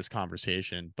entertain this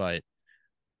conversation. But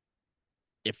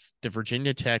if the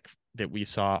Virginia Tech that we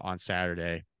saw on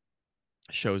Saturday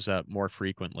shows up more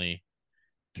frequently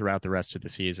throughout the rest of the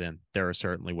season, there are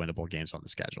certainly winnable games on the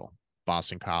schedule.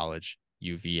 Boston College,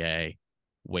 UVA,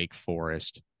 Wake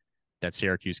Forest. That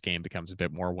Syracuse game becomes a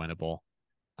bit more winnable.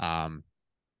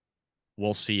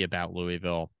 We'll see about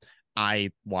Louisville.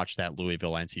 I watched that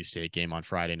Louisville NC State game on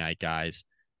Friday night, guys.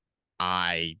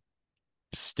 I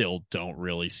still don't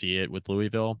really see it with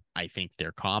Louisville. I think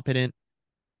they're competent.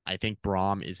 I think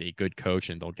Braum is a good coach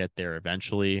and they'll get there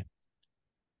eventually.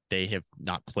 They have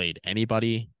not played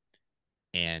anybody,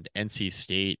 and NC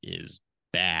State is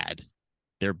bad.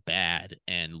 They're bad,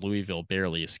 and Louisville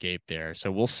barely escaped there.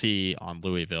 So we'll see on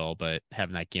Louisville, but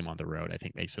having that game on the road, I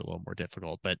think, makes it a little more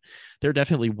difficult. But there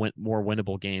definitely more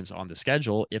winnable games on the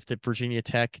schedule if the Virginia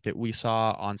Tech that we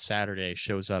saw on Saturday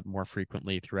shows up more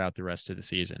frequently throughout the rest of the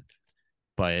season.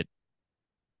 But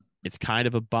it's kind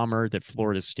of a bummer that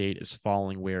Florida State is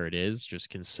falling where it is, just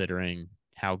considering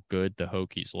how good the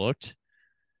Hokies looked.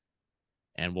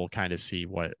 And we'll kind of see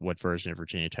what version of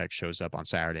Virginia Tech shows up on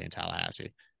Saturday in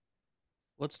Tallahassee.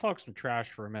 Let's talk some trash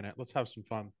for a minute. Let's have some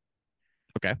fun.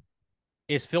 Okay.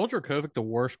 Is Phil Dracovic the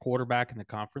worst quarterback in the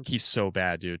conference? He's so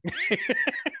bad, dude.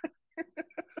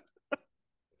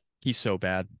 He's so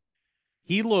bad.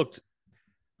 He looked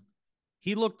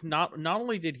not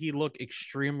only did he look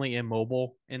extremely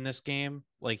immobile in this game,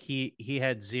 like he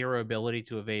had zero ability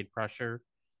to evade pressure.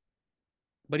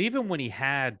 But even when he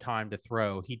had time to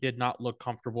throw, he did not look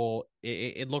comfortable.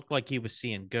 It looked like he was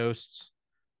seeing ghosts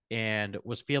and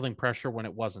was feeling pressure when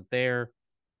it wasn't there.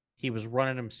 He was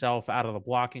running himself out of the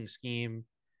blocking scheme.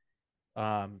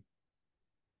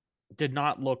 Did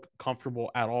not look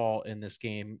comfortable at all in this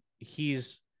game.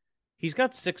 He's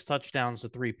got 6 touchdowns to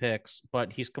 3 picks,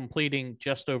 but he's completing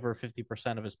just over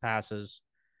 50% of his passes.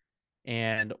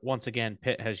 And once again,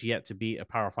 Pitt has yet to beat a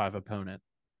Power 5 opponent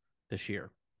this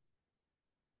year.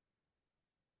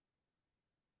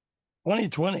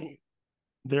 2020,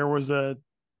 there was a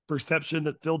perception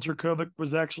that Phil Dracovic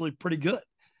was actually pretty good.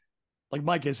 Like,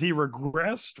 Mike, has he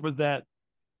regressed? Was that's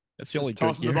the only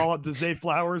tossing the ball up to Zay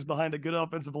Flowers behind a good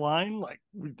offensive line? Like,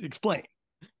 explain.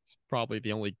 It's probably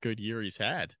the only good year he's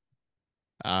had.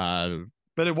 But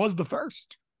it was the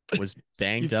first. Was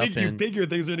banged up. You figure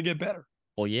things are going to get better.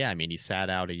 Well, yeah. I mean, he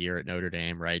sat out a year at Notre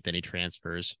Dame, right? Then he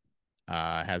transfers.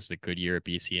 Has the good year at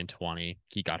BC in 20.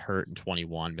 He got hurt in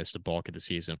 21, missed a bulk of the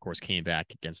season. Of course, came back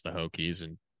against the Hokies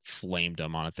and flamed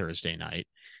them on a Thursday night.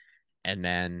 And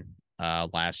then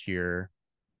last year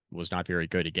was not very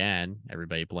good again.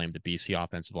 Everybody blamed the BC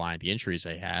offensive line, the injuries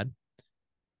they had.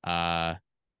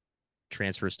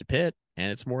 Transfers to Pitt,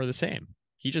 and it's more of the same.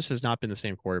 He just has not been the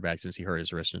same quarterback since he hurt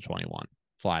his wrist in 21,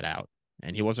 flat out.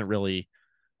 And he wasn't really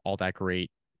all that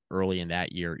great early in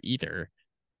that year either,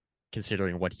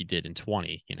 considering what he did in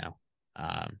 20,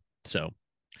 So,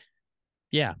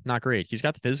 yeah, not great. He's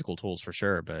got the physical tools for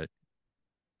sure, but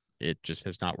it just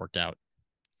has not worked out.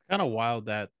 It's kind of wild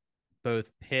that both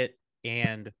Pitt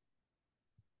and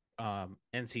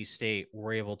NC State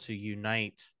were able to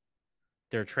unite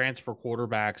their transfer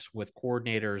quarterbacks with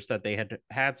coordinators that they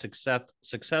had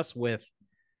success with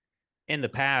in the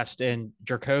past. And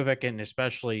Dracovic and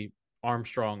especially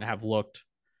Armstrong have looked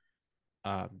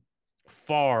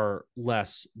far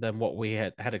less than what we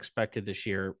had expected this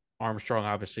year. Armstrong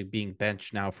obviously being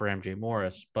benched now for MJ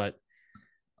Morris, but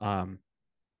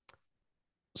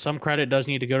some credit does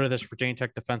need to go to this Virginia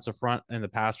Tech defensive front and the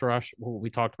pass rush. We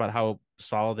talked about how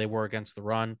solid they were against the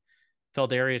run.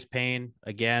 Feldarius Payne,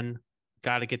 again,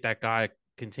 got to get that guy,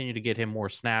 continue to get him more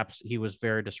snaps. He was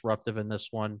very disruptive in this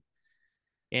one.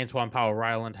 Antoine Powell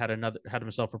Ryland had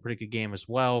himself a pretty good game as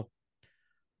well.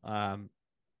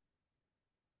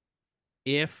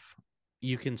 If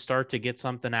you can start to get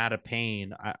something out of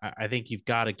Payne, I think you've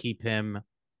got to keep him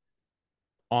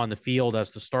on the field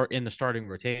as the starting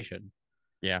rotation.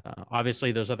 Yeah.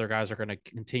 Obviously, those other guys are going to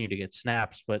continue to get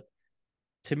snaps, but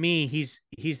to me, he's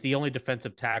the only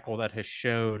defensive tackle that has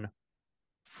shown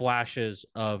flashes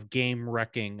of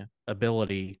game-wrecking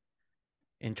ability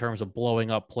in terms of blowing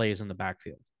up plays in the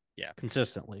backfield. Yeah.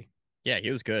 Consistently. Yeah,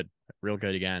 he was good. Real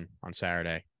good again on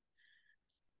Saturday.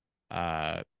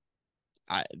 There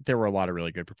were a lot of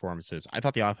really good performances. I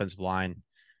thought the offensive line,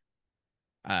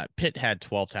 Pitt had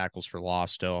 12 tackles for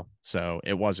loss still, so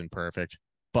it wasn't perfect.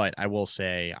 But I will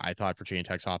say, I thought Virginia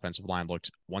Tech's offensive line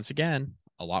looked, once again,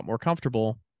 a lot more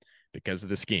comfortable because of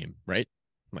the scheme, right?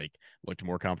 Like, looked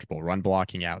more comfortable run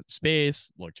blocking out space,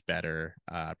 looked better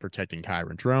protecting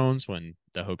Kyron drones when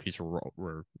the Hokies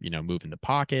were moving the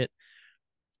pocket.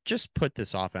 Just put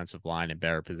this offensive line in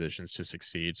better positions to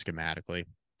succeed schematically.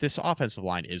 This offensive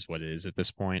line is what it is at this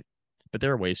point, but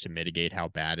there are ways to mitigate how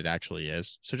bad it actually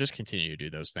is. So just continue to do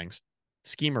those things.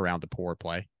 Scheme around the poor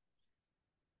play.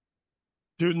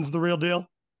 Newton's the real deal.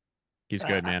 He's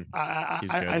good, man.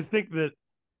 He's good. I think that,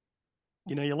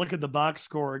 you look at the box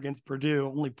score against Purdue,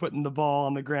 only putting the ball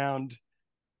on the ground,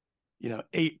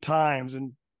 8 times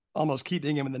and almost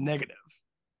keeping him in the negative.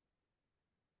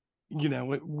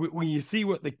 When you see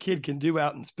what the kid can do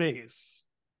out in space,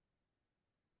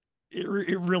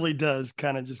 it really does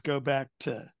kind of just go back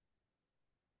to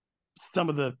some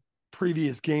of the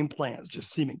previous game plans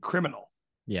just seeming criminal.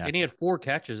 Yeah. And he had 4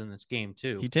 catches in this game,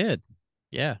 too. He did.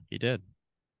 Yeah, he did.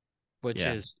 Which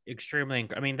is extremely,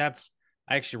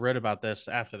 I actually wrote about this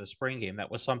after the spring game.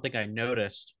 That was something I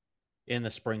noticed in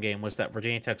the spring game, was that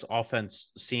Virginia Tech's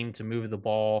offense seemed to move the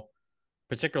ball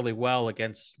particularly well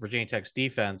against Virginia Tech's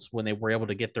defense when they were able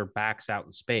to get their backs out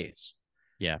in space.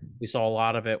 Yeah. We saw a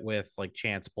lot of it with like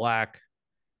Chance Black,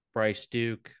 Bryce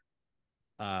Duke.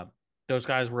 Those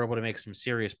guys were able to make some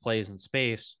serious plays in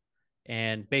space.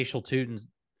 And Bashal Tootin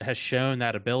has shown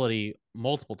that ability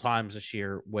multiple times this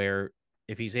year, where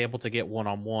if he's able to get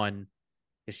one-on-one,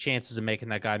 his chances of making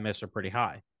that guy miss are pretty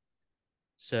high.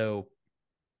 So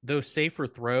those safer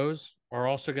throws are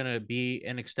also going to be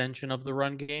an extension of the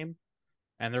run game,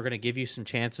 and they're going to give you some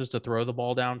chances to throw the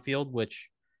ball downfield, which,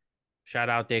 shout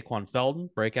out Daquan Felton,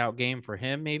 breakout game for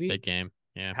him, maybe. Big game.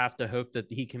 Yeah. Have to hope that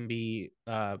he can be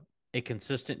a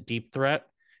consistent deep threat.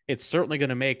 It's certainly going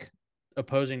to make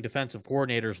opposing defensive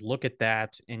coordinators look at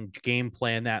that and game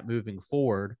plan that moving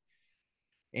forward.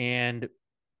 And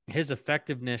his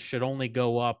effectiveness should only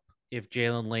go up if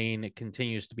Jalen Lane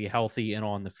continues to be healthy and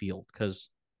on the field, because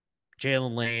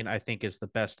Jalen Lane, I think, is the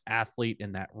best athlete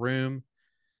in that room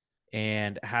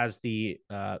and has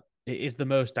is the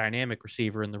most dynamic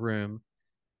receiver in the room.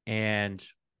 And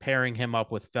pairing him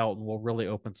up with Felton will really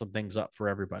open some things up for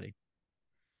everybody.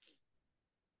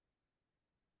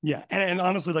 Yeah. And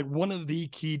honestly, like, one of the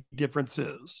key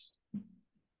differences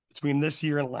between this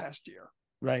year and last year,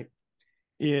 right,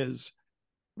 is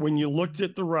when you looked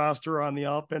at the roster on the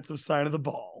offensive side of the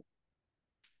ball,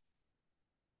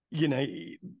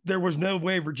 there was no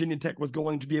way Virginia Tech was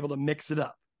going to be able to mix it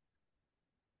up.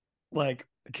 Like,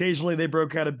 occasionally they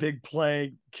broke out a big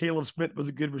play. Caleb Smith was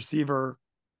a good receiver.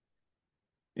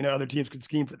 Other teams could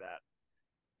scheme for that.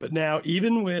 But now,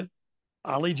 even with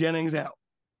Ollie Jennings out,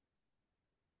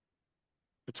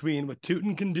 between what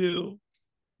Tootin can do,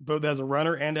 both as a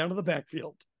runner and out of the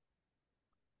backfield,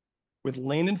 with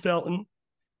Lane and Felton,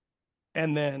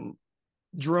 and then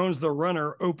Drones the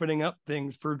runner opening up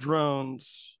things for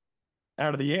Drones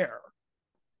out of the air.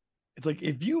 It's like,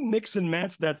 if you mix and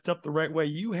match that stuff the right way,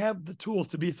 you have the tools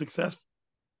to be successful.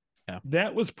 Yeah.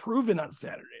 That was proven on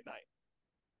Saturday night.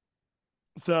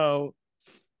 So,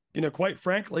 quite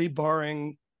frankly,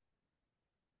 barring,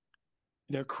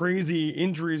 crazy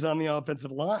injuries on the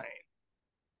offensive line,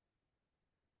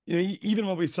 even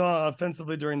what we saw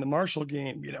offensively during the Marshall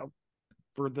game,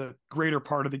 for the greater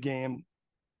part of the game,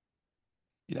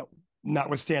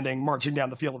 notwithstanding marching down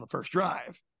the field on the first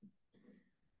drive,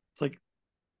 it's like,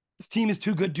 this team is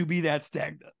too good to be that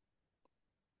stagnant.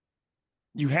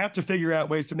 You have to figure out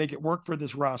ways to make it work for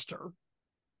this roster,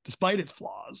 despite its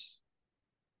flaws.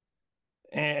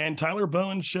 And Tyler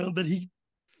Bowen showed that he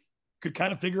could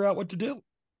kind of figure out what to do.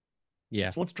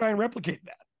 Yeah. So let's try and replicate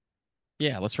that.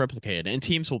 Yeah, let's replicate it. And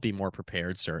teams will be more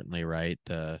prepared, certainly, right?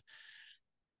 The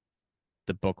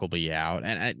book will be out.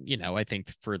 And I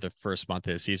think for the first month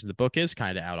of the season, the book is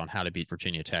kind of out on how to beat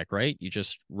Virginia Tech, right? You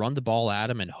just run the ball at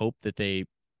them and hope that they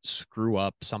screw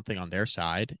up something on their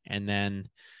side, and then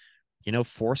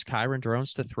force Kyron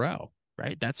Drones to throw.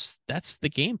 Right. That's the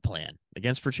game plan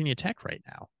against Virginia Tech right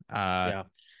now. Yeah.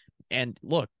 And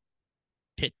look,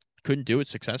 Pitt couldn't do it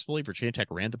successfully. Virginia Tech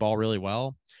ran the ball really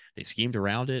well. They schemed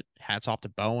around it. Hats off to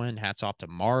Bowen. Hats off to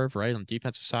Marv, right, on the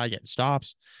defensive side, getting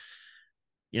stops.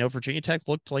 Virginia Tech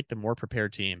looked like the more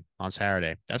prepared team on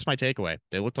Saturday. That's my takeaway.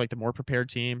 They looked like the more prepared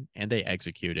team, and they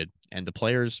executed. And the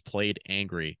players played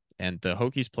angry, and the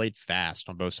Hokies played fast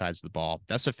on both sides of the ball.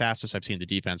 That's the fastest I've seen the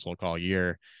defense look all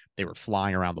year. They were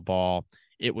flying around the ball.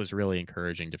 It was really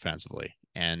encouraging defensively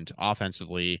and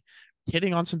offensively,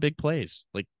 hitting on some big plays.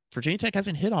 Like Virginia Tech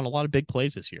hasn't hit on a lot of big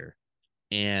plays this year,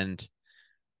 and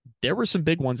there were some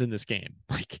big ones in this game,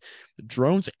 like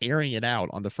Drones airing it out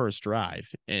on the first drive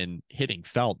and hitting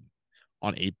Felton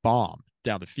on a bomb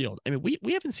down the field. I mean,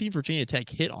 we haven't seen Virginia Tech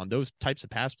hit on those types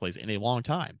of pass plays in a long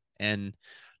time. And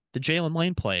the Jalen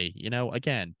Lane play,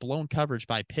 again, blown coverage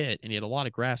by Pitt, and he had a lot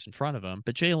of grass in front of him.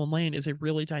 But Jalen Lane is a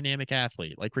really dynamic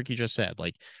athlete, like Ricky just said,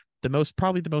 like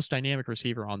probably the most dynamic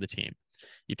receiver on the team.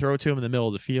 You throw it to him in the middle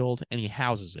of the field, and he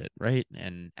houses it, right,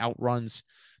 and outruns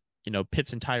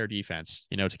Pitt's entire defense,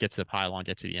 to get to the pylon,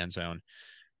 get to the end zone.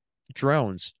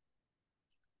 Drones,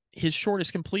 his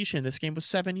shortest completion in this game was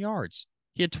 7 yards.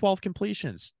 He had 12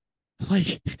 completions.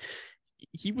 Like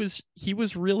he was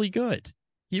really good.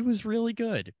 He was really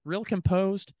good, real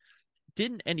composed.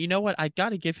 And you know what? I got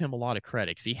to give him a lot of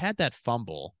credit because he had that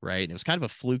fumble, right? And it was kind of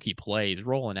a fluky play. He's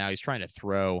rolling out. He's trying to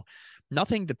throw.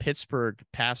 Nothing the Pittsburgh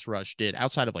pass rush did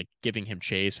outside of like giving him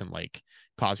chase and like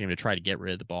causing him to try to get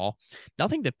rid of the ball.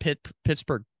 Nothing the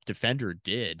Pittsburgh defender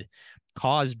did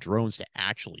caused Drones to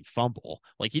actually fumble.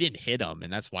 Like he didn't hit him,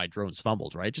 and that's why Drones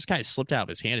fumbled, right? It just kind of slipped out of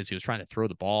his hand as he was trying to throw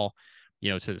the ball,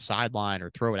 to the sideline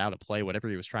or throw it out of play, whatever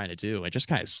he was trying to do. It just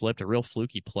kind of slipped, a real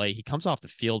fluky play. He comes off the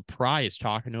field. Pry is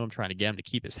talking to him, trying to get him to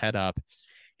keep his head up.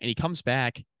 And he comes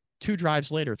back 2 drives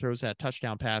later, throws that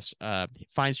touchdown pass,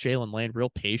 finds Jalen Lane, real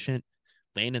patient.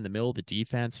 Lane in the middle of the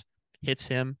defense, hits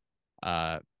him.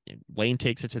 Lane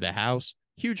takes it to the house.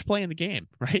 Huge play in the game,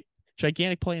 right?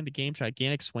 Gigantic play in the game,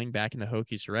 gigantic swing back in the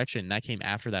Hokies direction. And that came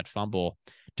after that fumble.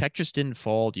 Tech just didn't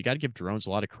fold. You got to give Drones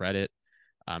a lot of credit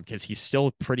because he's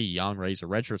still pretty young, right? He's a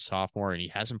redshirt sophomore, and he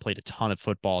hasn't played a ton of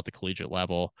football at the collegiate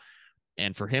level.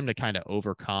 And for him to kind of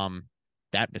overcome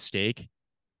that mistake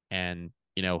and,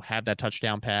 have that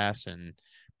touchdown pass, and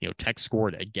Tech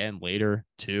scored again later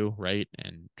too, right?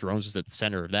 And Drones was at the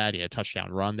center of that. He had a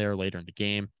touchdown run there later in the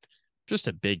game. Just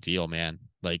a big deal, man.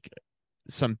 Like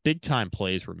some big time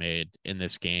plays were made in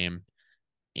this game,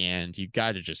 and you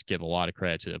got to just give a lot of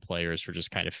credit to the players for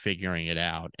just kind of figuring it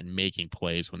out and making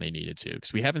plays when they needed to,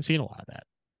 because we haven't seen a lot of that.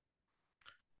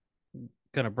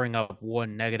 Going to bring up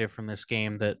one negative from this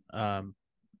game that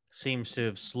seems to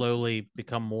have slowly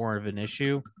become more of an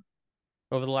issue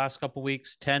over the last couple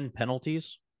weeks. 10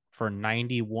 penalties for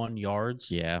 91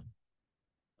 yards. Yeah.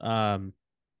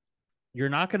 You're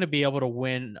not going to be able to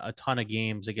win a ton of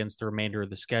games against the remainder of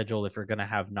the schedule if you're going to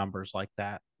have numbers like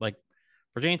that. Like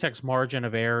Virginia Tech's margin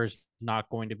of error is not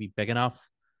going to be big enough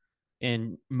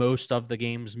in most of the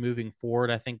games moving forward,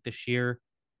 I think, this year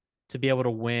to be able to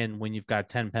win when you've got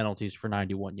 10 penalties for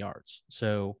 91 yards.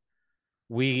 So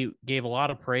we gave a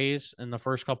lot of praise in the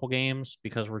first couple games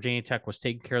because Virginia Tech was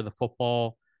taking care of the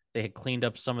football. They had cleaned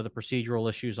up some of the procedural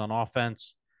issues on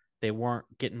offense. They weren't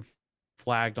getting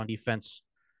flagged on defense.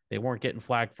 They weren't getting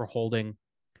flagged for holding.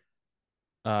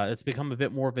 It's become a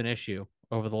bit more of an issue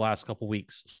over the last couple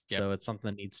weeks. Yep. So it's something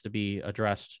that needs to be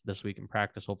addressed this week in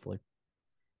practice, hopefully.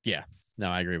 Yeah, no,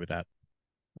 I agree with that.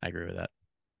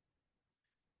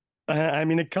 I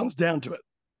mean, it comes down to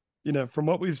it, from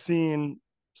what we've seen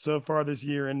so far this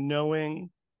year and knowing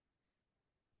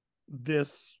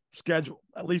this schedule,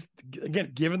 at least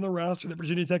again, given the roster that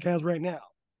Virginia Tech has right now,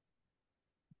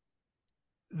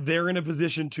 they're in a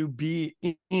position to be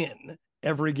in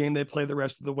every game they play the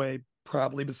rest of the way,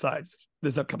 probably besides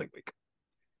this upcoming week.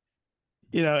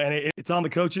 And it's on the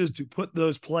coaches to put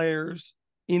those players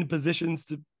in positions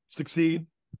to succeed,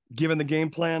 given the game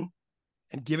plan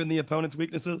and given the opponent's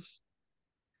weaknesses.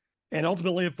 And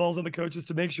ultimately, it falls on the coaches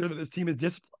to make sure that this team is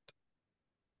disciplined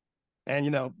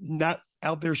and, not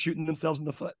out there shooting themselves in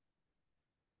the foot.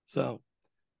 So,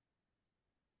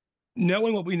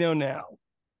 knowing what we know now,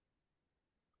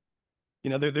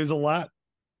 there's a lot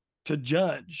to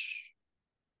judge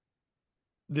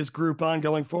this group on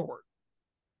going forward.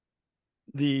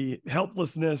 The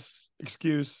helplessness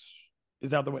excuse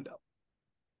is out the window.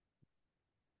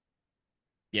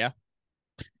 Yeah.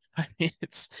 I mean,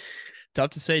 it's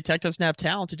tough to say Tech doesn't have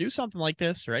talent to do something like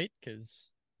this, right?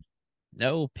 Because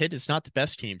no, Pitt is not the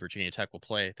best team Virginia Tech will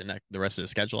play the rest of the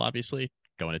schedule, obviously.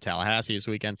 Going to Tallahassee this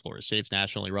weekend. Florida State's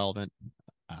nationally relevant.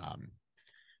 Um,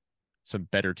 some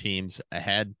better teams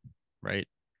ahead, right?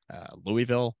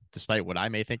 Louisville, despite what I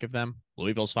may think of them,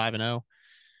 Louisville's 5-0.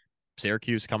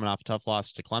 Syracuse coming off a tough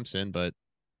loss to Clemson, but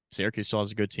Syracuse still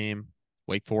has a good team.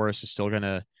 Wake Forest is still going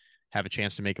to have a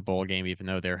chance to make a bowl game, even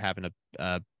though they're having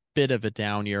a bit of a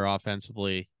down year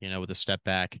offensively, with a step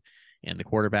back in the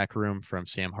quarterback room from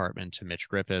Sam Hartman to Mitch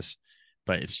Griffiths,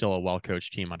 but it's still a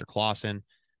well-coached team under Clausen.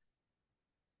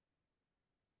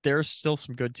 There's still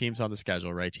some good teams on the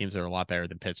schedule, right? Teams that are a lot better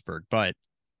than Pittsburgh, but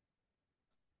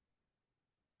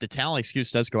the talent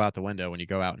excuse does go out the window when you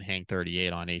go out and hang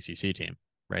 38 on an ACC team,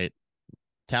 right?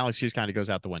 Talent excuse kind of goes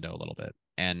out the window a little bit.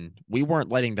 And we weren't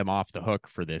letting them off the hook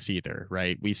for this either,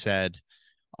 right? We said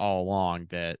all along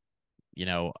that,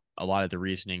 a lot of the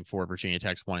reasoning for Virginia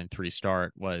Tech's 1-3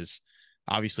 start was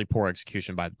obviously poor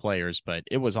execution by the players, but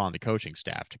it was on the coaching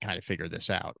staff to kind of figure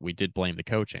this out. We did blame the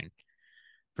coaching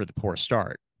for the poor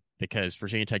start because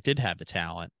Virginia Tech did have the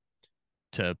talent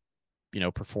to,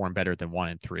 perform better than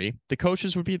 1-3. The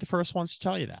coaches would be the first ones to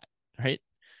tell you that, right?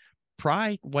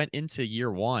 Pry went into year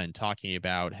one talking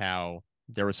about how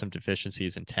there were some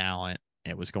deficiencies in talent.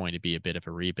 It was going to be a bit of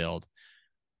a rebuild.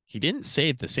 He didn't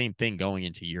say the same thing going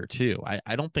into year two.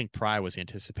 I don't think Pry was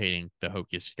anticipating the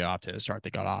Hokies to go off to the start they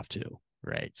got off to,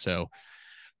 right? So,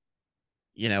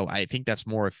 I think that's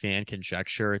more a fan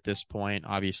conjecture at this point.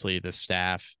 Obviously, the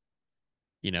staff,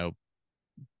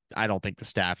 I don't think the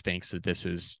staff thinks that this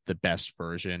is the best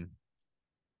version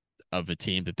of a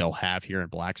team that they'll have here in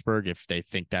Blacksburg. If they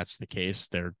think that's the case,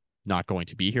 they're not going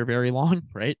to be here very long,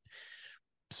 right?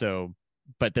 So,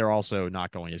 but they're also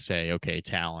not going to say, okay,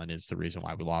 talent is the reason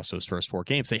why we lost those first 4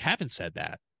 games. They haven't said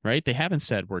that, right? They haven't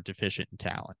said we're deficient in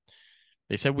talent.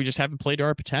 They said we just haven't played to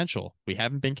our potential. We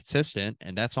haven't been consistent,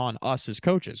 and that's on us as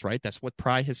coaches, right? That's what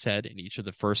Pry has said in each of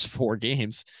the first 4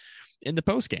 games in the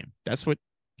post game. That's what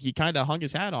he kind of hung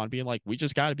his hat on, being like, we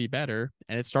just got to be better,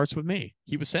 and it starts with me.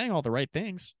 He was saying all the right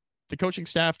things. The coaching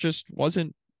staff just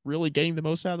wasn't really getting the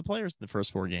most out of the players in the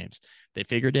first 4 games. They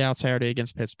figured it out Saturday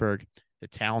against Pittsburgh. The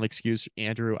talent excuse,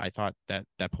 Andrew, I thought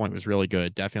that point was really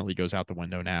good. Definitely goes out the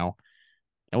window now.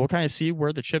 And we'll kind of see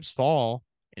where the chips fall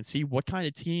and see what kind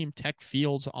of team Tech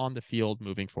fields on the field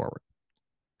moving forward.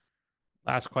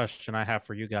 Last question I have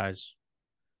for you guys.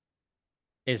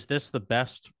 Is this the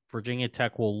best Virginia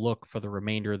Tech will look for the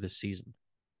remainder of the season?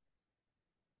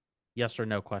 Yes or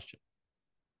no question.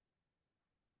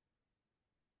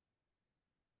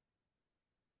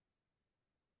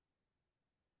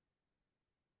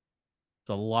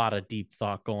 There's a lot of deep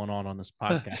thought going on this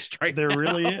podcast right there now.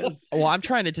 really is. Well, I'm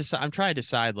trying to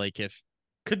decide like if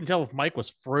couldn't tell if Mike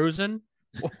was frozen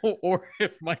or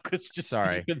if Mike was just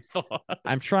sorry. deep in thought.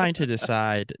 I'm trying to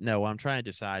decide. No, what I'm trying to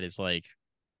decide is like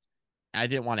I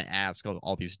didn't want to ask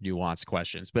all these nuanced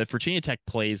questions, but if Virginia Tech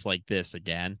plays like this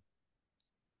again,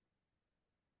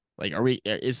 like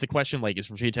is the question like is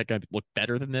Virginia Tech going to look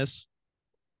better than this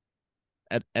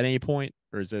at any point,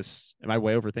 or am I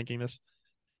way overthinking this?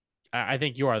 I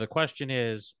think you are. The question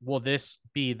is, will this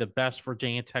be the best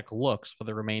Virginia Tech looks for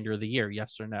the remainder of the year?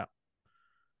 Yes or no?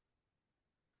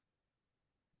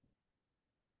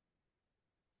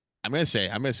 I'm gonna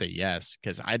say yes,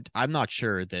 because I'm not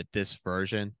sure that this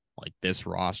version, like this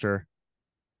roster,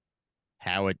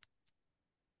 what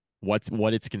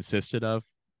it's consisted of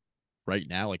right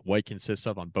now, like what it consists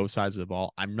of on both sides of the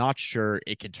ball. I'm not sure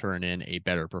it can turn in a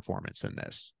better performance than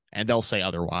this. And they'll say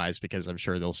otherwise because I'm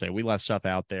sure they'll say we left stuff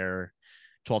out there.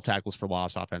 12 tackles for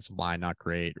loss, offensive line, not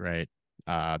great, right?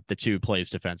 The 2 plays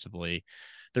defensively.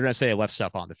 They're going to say I left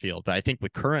stuff on the field, but I think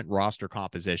with current roster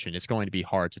composition, it's going to be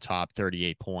hard to top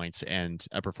 38 points and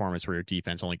a performance where your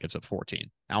defense only gives up 14.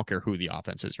 I don't care who the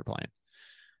offense is you're playing.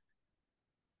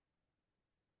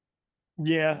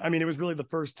 Yeah, I mean, it was really the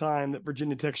first time that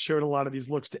Virginia Tech showed a lot of these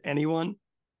looks to anyone,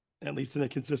 at least in a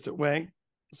consistent way.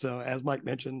 So, as Mike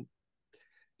mentioned,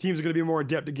 teams are going to be more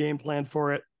adept to game plan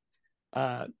for it.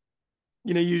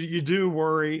 You do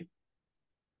worry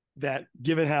that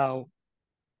given how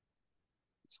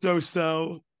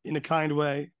so in a kind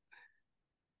way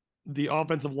the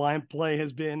offensive line play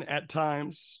has been at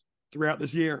times throughout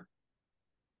this year,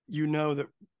 that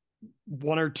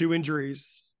 1 or 2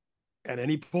 injuries at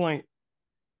any point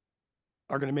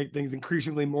are going to make things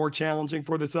increasingly more challenging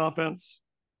for this offense.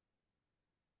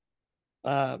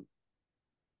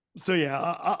 So yeah,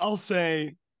 I'll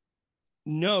say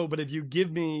no, but if you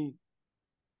give me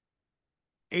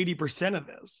 80% of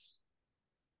this,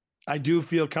 I do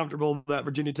feel comfortable that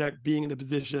Virginia Tech being in a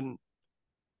position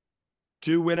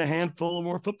to win a handful of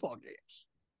more football games.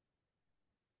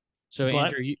 So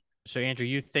But Andrew,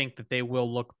 you think that they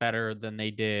will look better than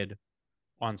they did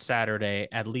on Saturday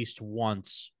at least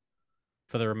once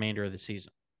for the remainder of the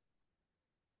season?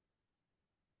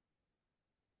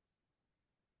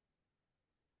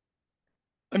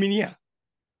 I mean, yeah,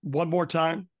 one more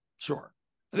time, sure.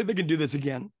 I think they can do this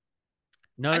again.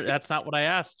 No, that's not what I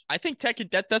asked. I think Tech.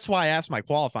 That's why I asked my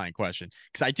qualifying question,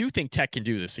 because I do think Tech can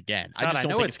do this again. I God, just I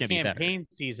don't know think it's it's going to be better. campaign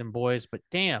season, boys, but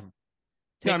damn,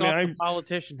 No, I take mean, off the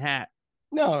politician hat.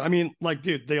 no, I mean, like,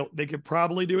 dude, they could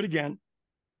probably do it again.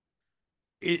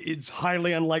 It's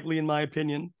highly unlikely, in my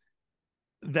opinion,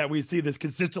 that we see this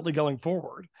consistently going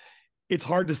forward. It's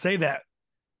hard to say that.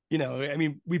 I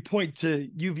mean, we point to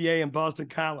UVA and Boston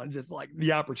College as like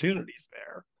the opportunities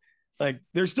there. Like,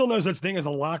 there's still no such thing as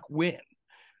a lock win.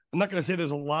 I'm not going to say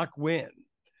there's a lock win,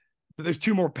 but there's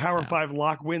two more Power Five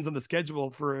lock wins on the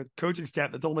schedule for a coaching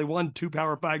staff that's only won two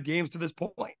Power Five games to this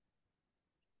point.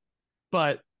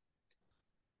 But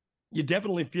you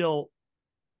definitely feel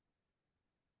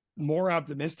more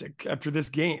optimistic after this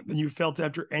game than you felt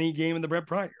after any game in the Brett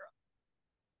Pry era.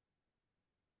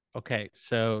 Okay,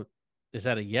 so is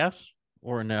that a yes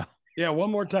or a no? Yeah,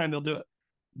 one more time they'll do it.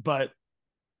 But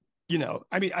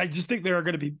I mean, I just think there are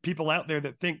going to be people out there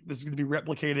that think this is going to be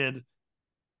replicated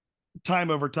time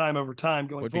over time over time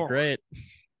going Would be forward. great.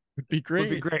 Would be great. Would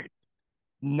be great.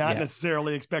 Not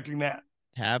necessarily expecting that.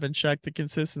 Haven't checked the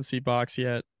consistency box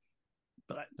yet.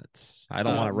 But I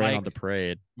don't want to rain on the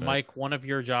parade. But... Mike, one of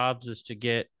your jobs is to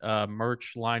get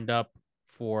merch lined up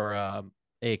for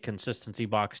a consistency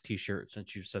box T-shirt.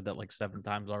 Since you've said that like 7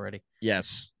 times already.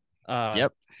 Yes.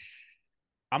 Yep.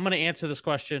 I'm going to answer this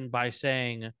question by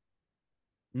saying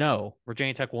no.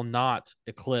 Virginia Tech will not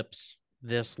eclipse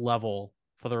this level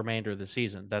for the remainder of the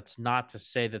season. That's not to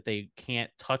say that they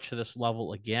can't touch this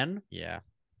level again. Yeah.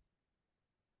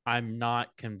 I'm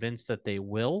not convinced that they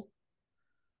will,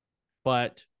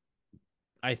 but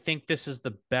I think this is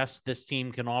the best this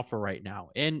team can offer right now.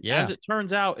 And as it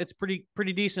turns out, it's pretty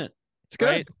decent. It's good.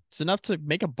 Right? It's enough to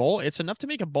make a bowl. It's enough to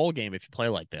make a bowl game if you play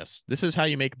like this. This is how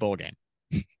you make a bowl game.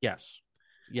 Yes.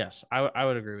 I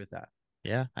would agree with that.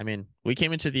 Yeah. I mean, we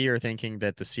came into the year thinking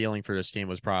that the ceiling for this team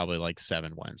was probably like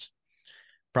 7 wins.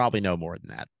 Probably no more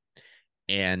than that.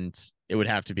 And it would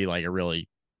have to be like a really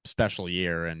special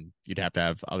year, and you'd have to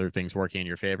have other things working in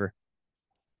your favor.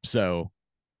 So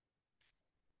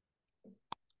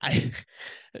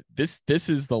this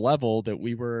is the level that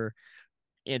we were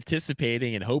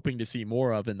anticipating and hoping to see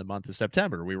more of in the month of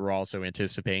September. We were also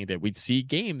anticipating that we'd see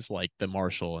games like the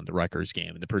Marshall and the Rutgers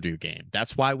game and the Purdue game.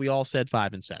 That's why we all said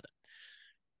 5-7.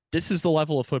 This is the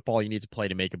level of football you need to play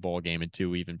to make a bowl game and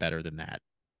do even better than that.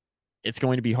 It's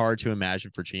going to be hard to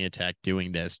imagine Virginia Tech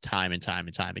doing this time and time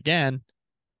and time again.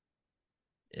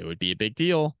 It would be a big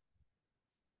deal,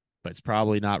 but it's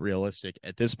probably not realistic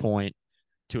at this point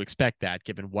to expect that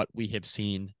given what we have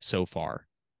seen so far.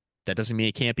 That doesn't mean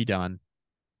it can't be done,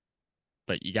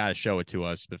 but you got to show it to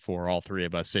us before all three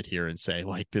of us sit here and say,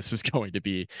 like, this is going to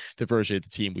be the version of the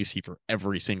team we see for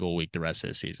every single week the rest of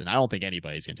the season. I don't think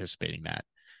anybody's anticipating that.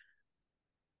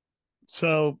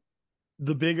 So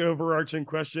the big overarching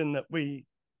question that we,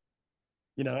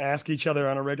 ask each other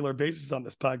on a regular basis on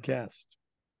this podcast,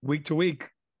 week to week,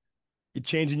 you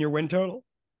changing your win total?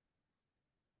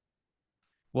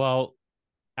 Well,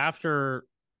 after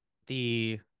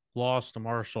the loss to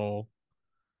Marshall,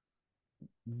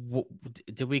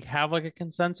 did we have like a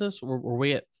consensus? Were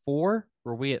we at 4?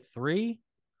 Were we at 3?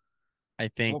 I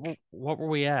think. What were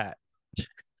we at?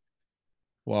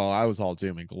 Well, I was all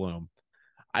doom and gloom.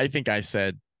 I think I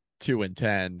said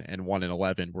 2-10 and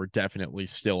 1-11 were definitely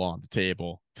still on the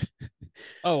table.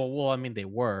 Oh, well, I mean, they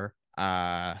were.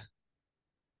 I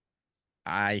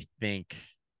think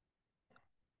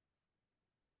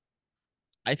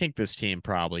this team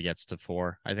probably gets to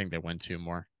 4. I think they win 2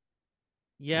 more.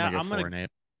 Yeah, I'm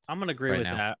gonna agree with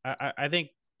that. I think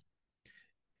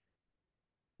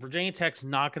Virginia Tech's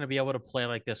not going to be able to play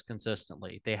like this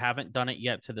consistently. They haven't done it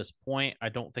yet to this point. I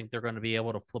don't think they're going to be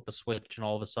able to flip a switch and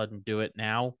all of a sudden do it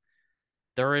now.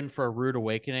 They're in for a rude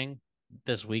awakening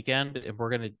this weekend, and we're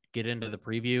going to get into the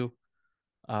preview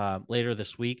later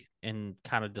this week and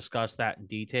kind of discuss that in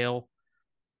detail.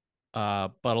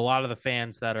 But a lot of the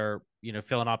fans that are,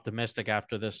 feeling optimistic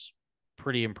after this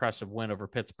pretty impressive win over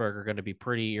Pittsburgh are going to be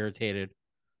pretty irritated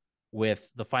with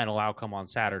the final outcome on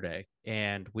Saturday.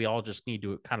 And we all just need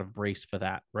to kind of brace for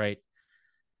that, right?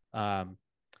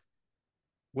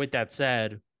 With that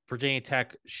said, Virginia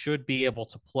Tech should be able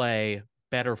to play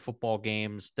better football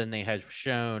games than they have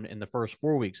shown in the first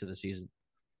 4 weeks of the season.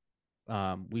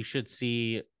 We should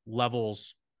see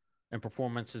levels and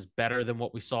performances better than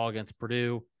what we saw against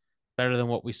Purdue, better than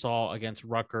what we saw against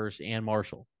Rutgers and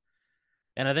Marshall.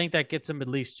 And I think that gets them at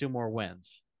least 2 more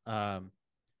wins. I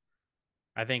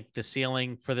think the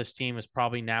ceiling for this team is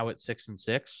probably now at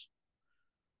 6-6,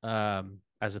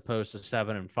 as opposed to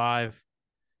 7-5.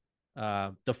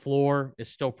 The floor is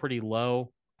still pretty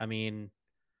low. I mean,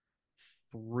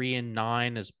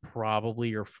 3-9 is probably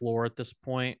your floor at this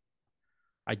point.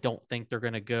 I don't think they're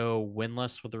going to go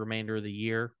winless for the remainder of the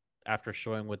year after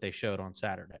showing what they showed on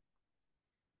Saturday.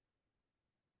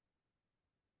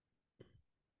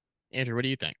 Andrew, what do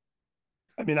you think?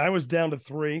 I mean, I was down to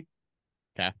 3.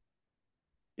 Okay.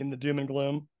 In the doom and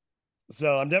gloom.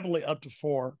 So I'm definitely up to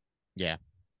 4. Yeah.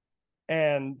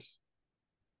 And,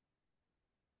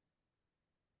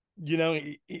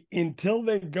 until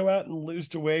they go out and lose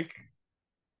to Wake,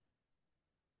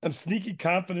 I'm sneaky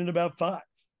confident about 5.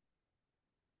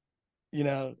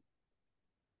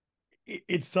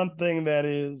 It's something that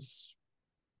is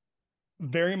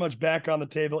very much back on the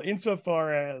table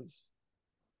insofar as,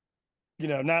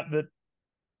 not that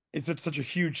it's such a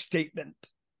huge statement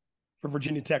for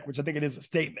Virginia Tech, which I think it is a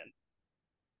statement,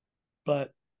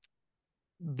 but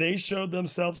they showed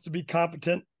themselves to be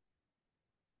competent,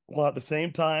 while at the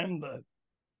same time, the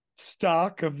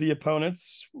stock of the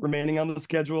opponents remaining on the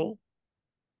schedule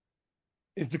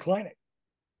is declining.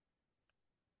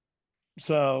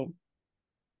 So,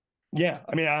 yeah,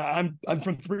 I mean, I'm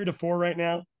from 3 to 4 right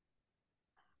now,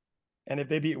 and if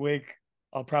they beat Wake,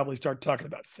 I'll probably start talking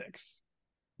about 6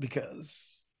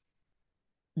 because,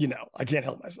 I can't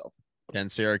help myself. Then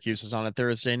Syracuse is on a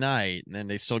Thursday night, and then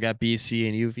they still got BC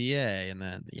and UVA, and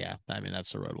then I mean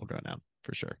that's the road we'll go down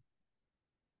for sure.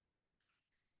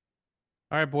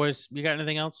 All right, boys, you got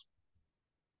anything else?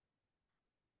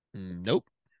 Nope.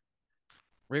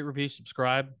 Rate, review,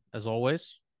 subscribe as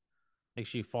always. Make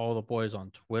sure you follow the boys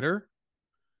on Twitter.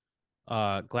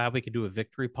 Glad we could do a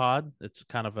victory pod. It's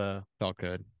kind of a felt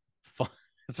good. Fun.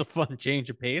 It's a fun change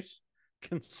of pace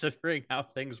considering how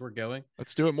things were going.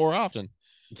 Let's do it more often.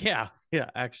 Yeah,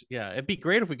 actually, yeah. It'd be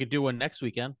great if we could do one next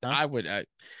weekend. Huh? I would.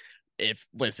 If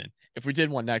we did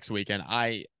one next weekend,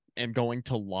 I am going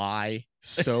to lie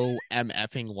so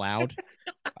effing loud.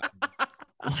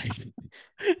 Like,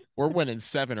 we're winning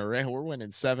 7 or 8. We're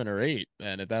winning 7 or 8,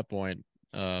 and at that point,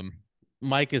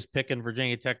 Mike is picking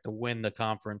Virginia Tech to win the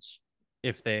conference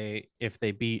if they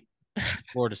beat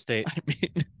Florida State. I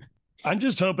mean, I'm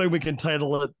just hoping we can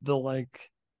title it the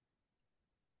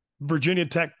Virginia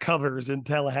Tech covers in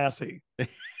Tallahassee.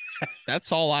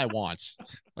 That's all I want.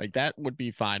 Like, that would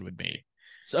be fine with me.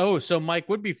 So Mike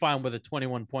would be fine with a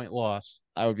 21-point loss.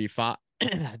 I would be fine.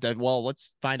 Well,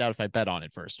 let's find out if I bet on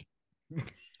it first.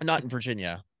 Not in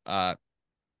Virginia. Yeah,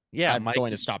 I'm Mike, going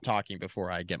to stop talking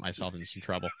before I get myself into some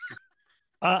trouble.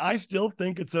 I still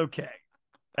think it's okay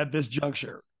at this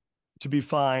juncture to be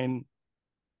fine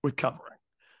with covering.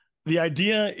 The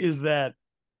idea is that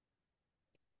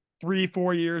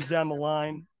 3-4 years down the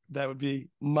line, that would be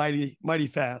mighty, mighty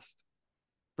fast.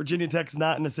 Virginia Tech's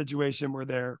not in a situation where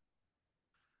they're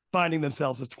finding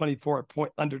themselves as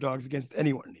 24-point underdogs against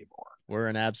anyone anymore. We're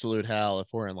in absolute hell if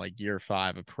we're in year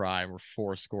 5 of prime. We're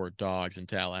 4-score dogs in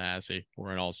Tallahassee.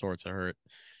 We're in all sorts of hurt.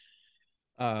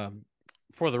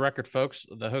 For the record, folks,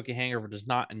 the Hokie Hangover does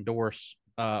not endorse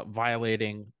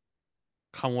violating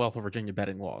Commonwealth of Virginia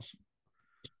betting laws.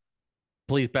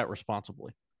 Please bet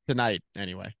responsibly. Tonight,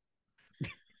 anyway.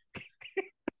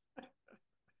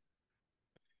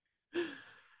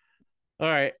 All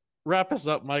right. Wrap us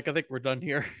up, Mike. I think we're done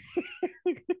here.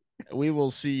 We will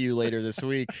see you later this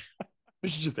week. We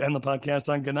should just end the podcast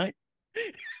on good night.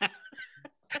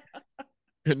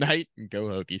 Good night and go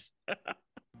Hokies.